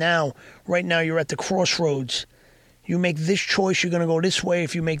make now, right now you're at the crossroads. You make this choice, you're going to go this way.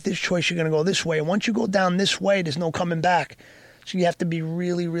 If you make this choice, you're going to go this way. And once you go down this way, there's no coming back. So you have to be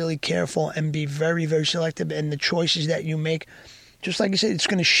really, really careful and be very, very selective. And the choices that you make, just like you said, it's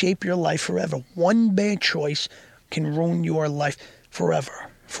going to shape your life forever. One bad choice can ruin your life forever.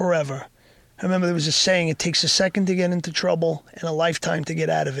 I remember there was a saying, it takes a second to get into trouble and a lifetime to get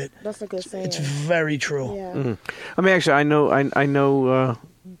out of it. That's a good saying. It's very true. Yeah. Mm-hmm. I mean, actually, I know,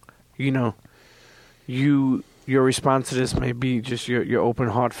 your response to this may be just your open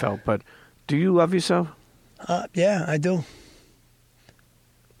heartfelt, but do you love yourself? Yeah, I do.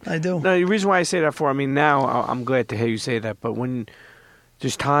 No, the reason why I say that now I'm glad to hear you say that, but when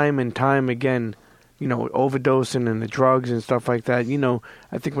just time and time again, overdosing and the drugs and stuff like that,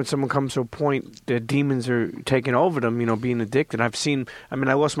 I think when someone comes to a point, their demons are taking over them, being addicted. I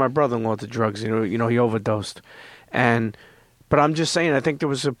lost my brother-in-law to drugs, he overdosed. But I'm just saying, I think there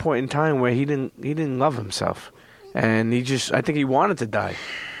was a point in time where he didn't love himself. And I think he wanted to die,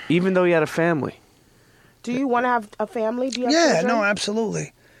 even though he had a family. Do you want to have a family? Do you have children? No,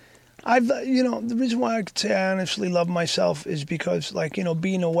 absolutely. The reason why I could say I honestly love myself is because,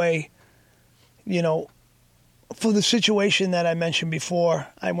 being away, for the situation that I mentioned before,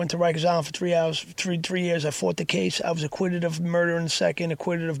 I went to Rikers Island for 3 years. I fought the case. I was acquitted of murder in the second,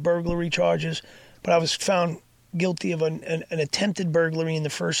 acquitted of burglary charges, but I was found guilty of an attempted burglary in the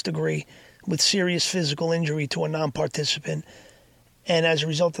first degree with serious physical injury to a non-participant. And as a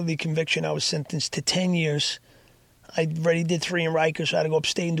result of the conviction, I was sentenced to 10 years. I already did 3 in Rikers, so I had to go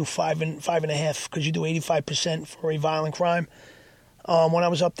upstate and do 5.5 because you do 85% for a violent crime. When I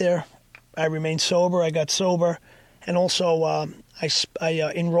was up there, I remained sober. I got sober. And also,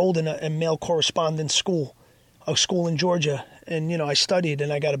 I enrolled in a male correspondence school, a school in Georgia. And, I studied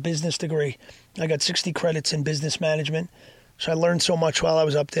and I got a business degree. I got 60 credits in business management. So I learned so much while I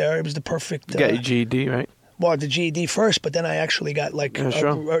was up there. It was the perfect... You got your GED, right? Well, the GED first, but then I actually got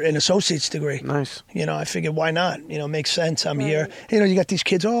an associate's degree. Nice. I figured, why not? It makes sense. I'm here. You got these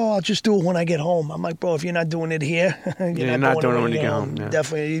kids, I'll just do it when I get home. I'm like, bro, if you're not doing it here, you're not doing it when you get home. Yeah.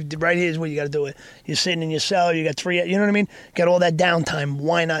 Definitely. Right here is where you got to do it. You're sitting in your cell, you got 3, you know what I mean? Got all that downtime.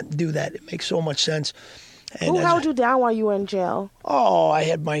 Why not do that? It makes so much sense. And who held you down while you were in jail? Oh, I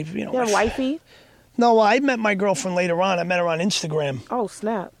had my, You had a wifey? No, I met my girlfriend later on. I met her on Instagram. Oh,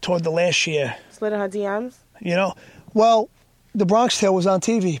 snap. Toward the last year. Slid in her DMs? Well, the Bronx Tale was on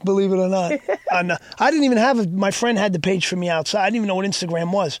TV, believe it or not. I didn't even have my friend had the page for me outside. I didn't even know what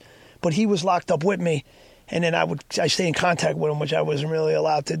Instagram was. But he was locked up with me. And then I stay in contact with him, which I wasn't really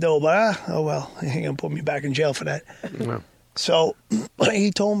allowed to do. But, oh well, he's going to put me back in jail for that. Yeah. So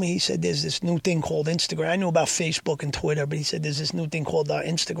he told me, he said, there's this new thing called Instagram. I knew about Facebook and Twitter, but he said, there's this new thing called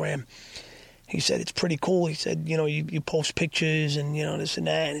Instagram. He said, it's pretty cool. He said, you post pictures and, this and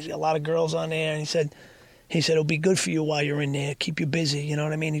that. And he's got a lot of girls on there. And he said, it'll be good for you while you're in there. Keep you busy. You know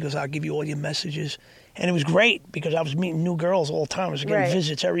what I mean? He goes, I'll give you all your messages. And it was great because I was meeting new girls all the time. I was getting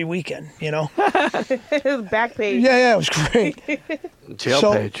visits every weekend, It was back page. Yeah, it was great.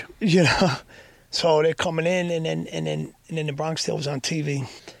 Jail page. So they're coming in and then the Bronx Tale was on TV.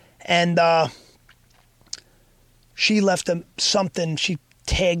 And she left something. She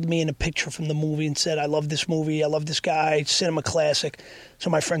tagged me in a picture from the movie and said, I love this movie. I love this guy. Cinema classic. So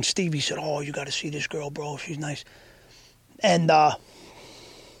my friend Stevie said, oh, you got to see this girl, bro. She's nice. And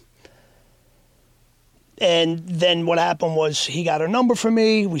then what happened was he got her number for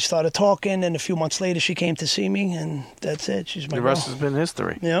me. We started talking. And a few months later, she came to see me. And that's it. She's my girl. The rest has been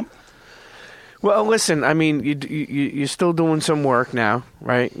history. Yep. Well, listen, I mean, you're still doing some work now,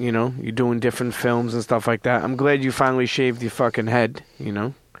 right? You know, you're doing different films and stuff like that. I'm glad you finally shaved your fucking head, you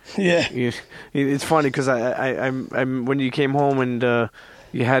know? Yeah. It's funny because I'm when you came home and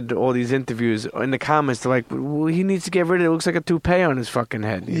you had all these interviews, in the comments, they're like, well, he needs to get rid of it. It looks like a toupee on his fucking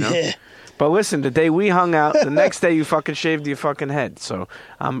head, you know? Yeah. But listen, the day we hung out, the next day you fucking shaved your fucking head. So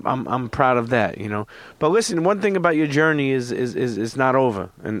I'm proud of that, you know. But listen, one thing about your journey is not over,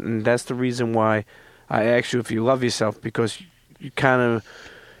 and that's the reason why I asked you if you love yourself, because you kind of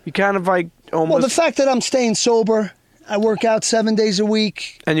like almost. Well, the fact that I'm staying sober, I work out 7 days a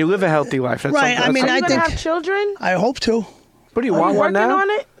week, and you live a healthy life. That's right? I mean, Are you I gonna think have children? I hope to. What do you Are want you one working now?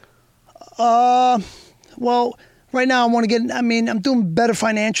 on it? Well, right now I want to get. I mean, I'm doing better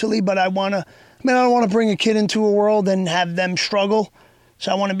financially, but I want to. I mean, I don't want to bring a kid into a world and have them struggle.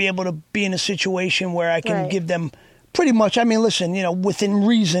 So I want to be able to be in a situation where I can give them pretty much. I mean, listen, you know, within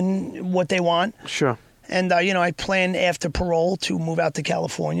reason, what they want. Sure. And you know, I plan after parole to move out to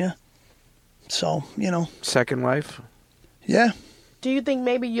California. So you know, Second life. yeah. Do you think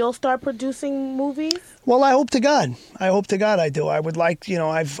maybe you'll start producing movies? Well, I hope to God. I do. I would like, you know,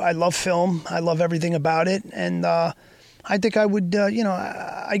 I love film. I love everything about it. And I think I would, you know,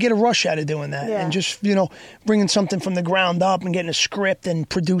 I get a rush out of doing that. Yeah. And just, you know, bringing something from the ground up and getting a script and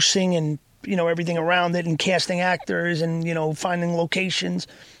producing and, you know, everything around it and casting actors and, you know, finding locations.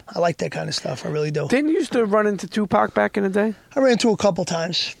 I like that kind of stuff. I really do. Didn't you used to run into Tupac back in the day? I ran into a couple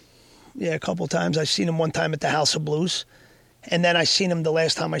times. Yeah, a couple times. I seen him one time at the House of Blues. And then I seen him, the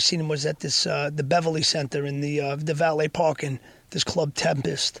last time I seen him was at this the Beverly Center in the Valet Park in this club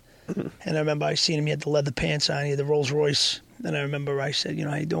Tempest. And I remember I seen him, he had the leather pants on, he had the Rolls Royce. And I remember I said, you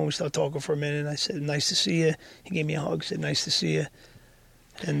know, how you doing? We started talking for a minute. And I said, nice to see you. He gave me a hug, said, nice to see you.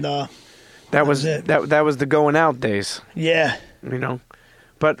 And that was it. That was the going out days. Yeah. You know.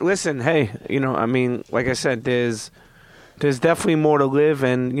 But listen, hey, you know, I mean, like I said, there's definitely more to live,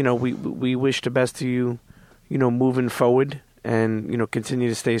 and, you know, we wish the best to you, you know, moving forward. And, you know, continue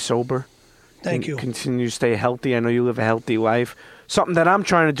to stay sober. Thank you. Continue to stay healthy. I know you live a healthy life. Something that I'm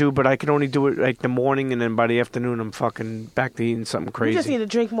trying to do, but I can only do it like the morning, and then by the afternoon I'm fucking back to eating something crazy. You just need to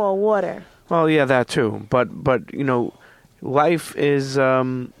drink more water. Well, yeah, that too. But you know, life is,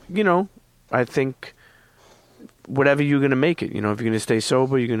 you know, I think whatever you're going to make it. You know, if you're going to stay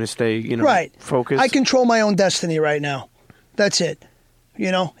sober, you're going to stay, you know, right. focused. I control my own destiny right now. That's it.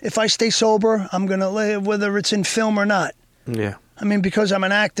 You know, if I stay sober, I'm going to live, whether it's in film or not. Yeah. I mean, because I'm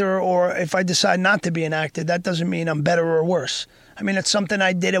an actor, or if I decide not to be an actor, that doesn't mean I'm better or worse. I mean, it's something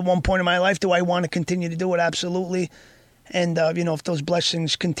I did at one point in my life. Do I want to continue to do it? Absolutely. And, you know, if those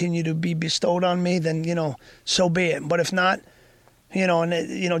blessings continue to be bestowed on me, then, you know, so be it. But if not, you know, and,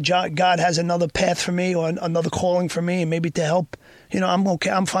 you know, God has another path for me or another calling for me, and maybe to help, you know, I'm okay.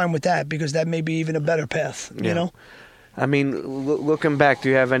 I'm fine with that, because that may be even a better path, you know? I mean, looking back, do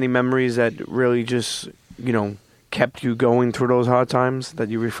you have any memories that really just, you know, kept you going through those hard times that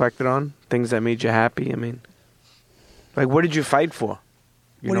you reflected on? Things that made you happy? I mean, like, what did you fight for?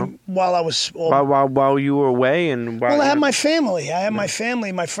 You know? While I was... While you were away and... Well, I had my family. I had my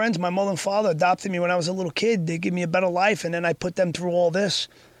family, my friends. My mother and father adopted me when I was a little kid. They gave me a better life, and then I put them through all this.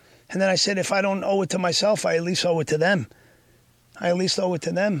 And then I said, if I don't owe it to myself, I at least owe it to them.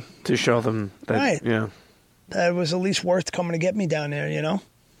 To show them that... Right. Yeah. That it was at least worth coming to get me down there, you know?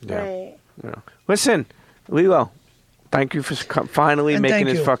 Yeah. Right. Yeah. Listen, Lillo, thank you for finally And making thank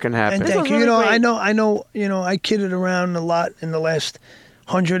this you. fuking happen. And This thank was you. really You know, great. I know, I kidded around a lot in the last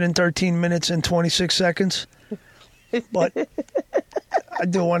 113 minutes and 26 seconds. But I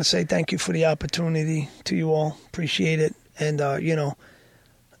do want to say thank you for the opportunity to you all. Appreciate it. And, you know,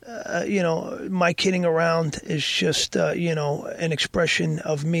 my kidding around is just, you know, an expression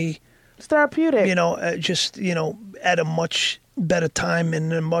of me. It's therapeutic. You know, just, you know, at a much better time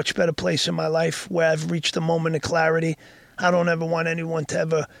and a much better place in my life where I've reached a moment of clarity. I don't ever want anyone to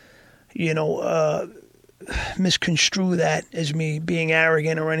ever, you know, misconstrue that as me being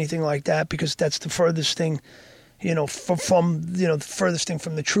arrogant or anything like that, because that's the furthest thing, you know, from the furthest thing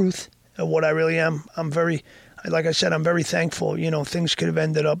from the truth of what I really am. I'm very, like I said, I'm very thankful. You know, things could have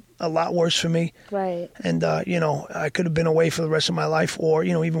ended up a lot worse for me. Right. And, you know, I could have been away for the rest of my life, or,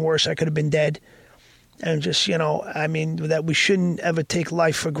 you know, even worse, I could have been dead. And just, I mean, that we shouldn't ever take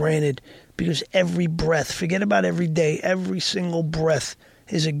life for granted, because every breath, forget about every day, every single breath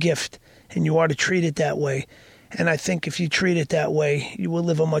is a gift, and you are to treat it that way. And I think if you treat it that way, you will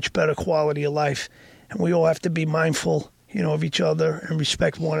live a much better quality of life. And we all have to be mindful, of each other and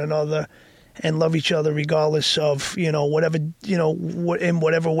respect one another and love each other regardless of, whatever, in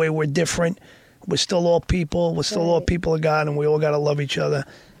whatever way we're different. We're still all people. We're still all people of God, and we all got to love each other.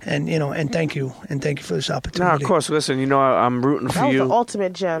 And, and thank you. And thank you for this opportunity. No, of course. Listen, I'm rooting for you. That was the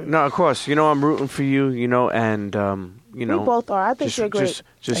ultimate gem. No, of course. I'm rooting for you, and, We both are. I think you're great.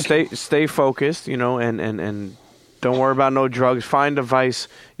 Just stay focused, and don't worry about no drugs. Find a vice.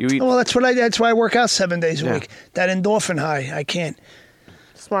 You eat. Well, that's why I work out 7 days a week. That endorphin high, I can't.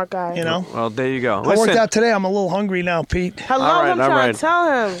 Smart guy. Well, there you go. I worked out today. I'm a little hungry now, Pete. Hello, I'm trying to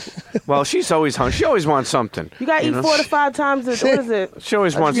tell him. Well, she's always hungry. She always wants something. You got to eat 4 to 5 times. What is it? She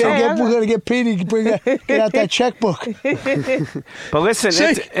always wants something. We're going to get Pete to get out that checkbook. But listen,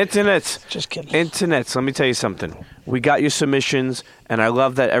 internets. Just kidding. Internets, let me tell you something. We got your submissions, and I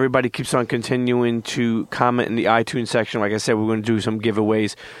love that everybody keeps on continuing to comment in the iTunes section. Like I said, we're going to do some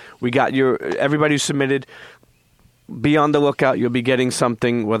giveaways. We got everybody who submitted. Be on the lookout. You'll be getting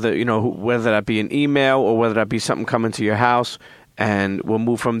something, whether that be an email or whether that be something coming to your house, and we'll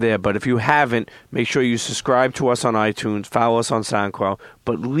move from there. But if you haven't, make sure you subscribe to us on iTunes, follow us on SoundCloud,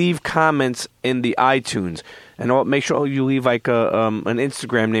 but leave comments in the iTunes, and make sure you leave like an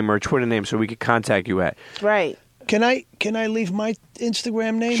Instagram name or a Twitter name so we can contact you at. Right. Can I leave my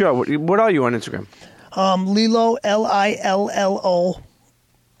Instagram name? Sure. What are you on Instagram? Lillo, Lillo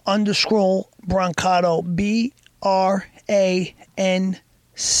 _ Brancato, BRANCATO.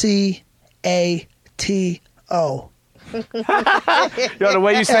 Yo, the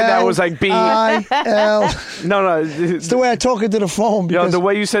way you said that was like B-I-L. No. It's the way I talk into the phone. Yo, the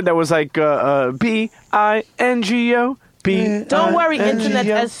way you said that was like BINGO. Don't worry, internet.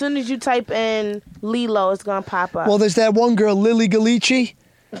 As soon as you type in Lillo, it's gonna pop up. Well, there's that one girl, Lily Galici.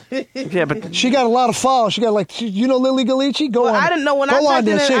 Yeah, but she got a lot of followers. She got Lily Galici? Go on. I didn't know when I typed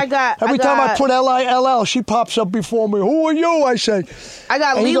in. Every time I put LILL, she pops up before me. Who are you? I say. I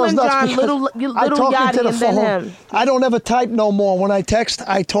got Leland John, little Yachty, and then him. I don't ever type no more. When I text,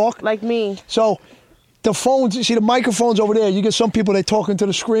 I talk. Like me. So the phones, you see the microphone's over there. You get some people, they talk into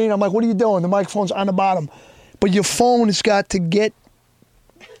the screen. I'm like, what are you doing? The microphone's on the bottom. But your phone has got to get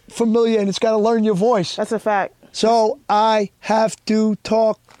familiar, and it's got to learn your voice. That's a fact. So I have to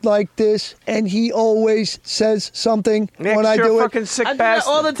talk like this, and he always says something when I do it. Fucking sick I do that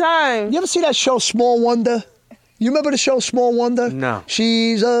all the time. You ever see that show Small Wonder? You remember the show Small Wonder? No.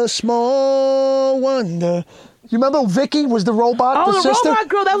 She's a small wonder. You remember Vicky was the robot, the sister? Robot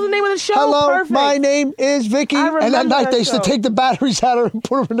girl. That was the name of the show. Hello, Perfect. my name is Vicky. And at night they used to take the batteries out of her and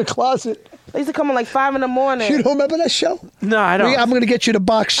put them in the closet. They used to come on like 5 in the morning. You don't remember that show? No, I don't. I'm going to get you the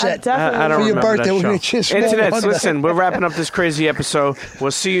box set. I don't for your remember birthday. that We're show. going to get you a Small Internets, Wonder. listen, we're wrapping up this crazy episode.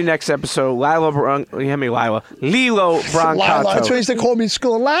 We'll see you next episode. Lillo Brancato. That's what they used to call me in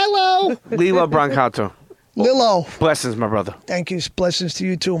school. Lillo Brancato. Lillo. Blessings, my brother. Thank you. Blessings to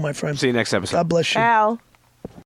you too, my friend. See you next episode. God bless you. Al.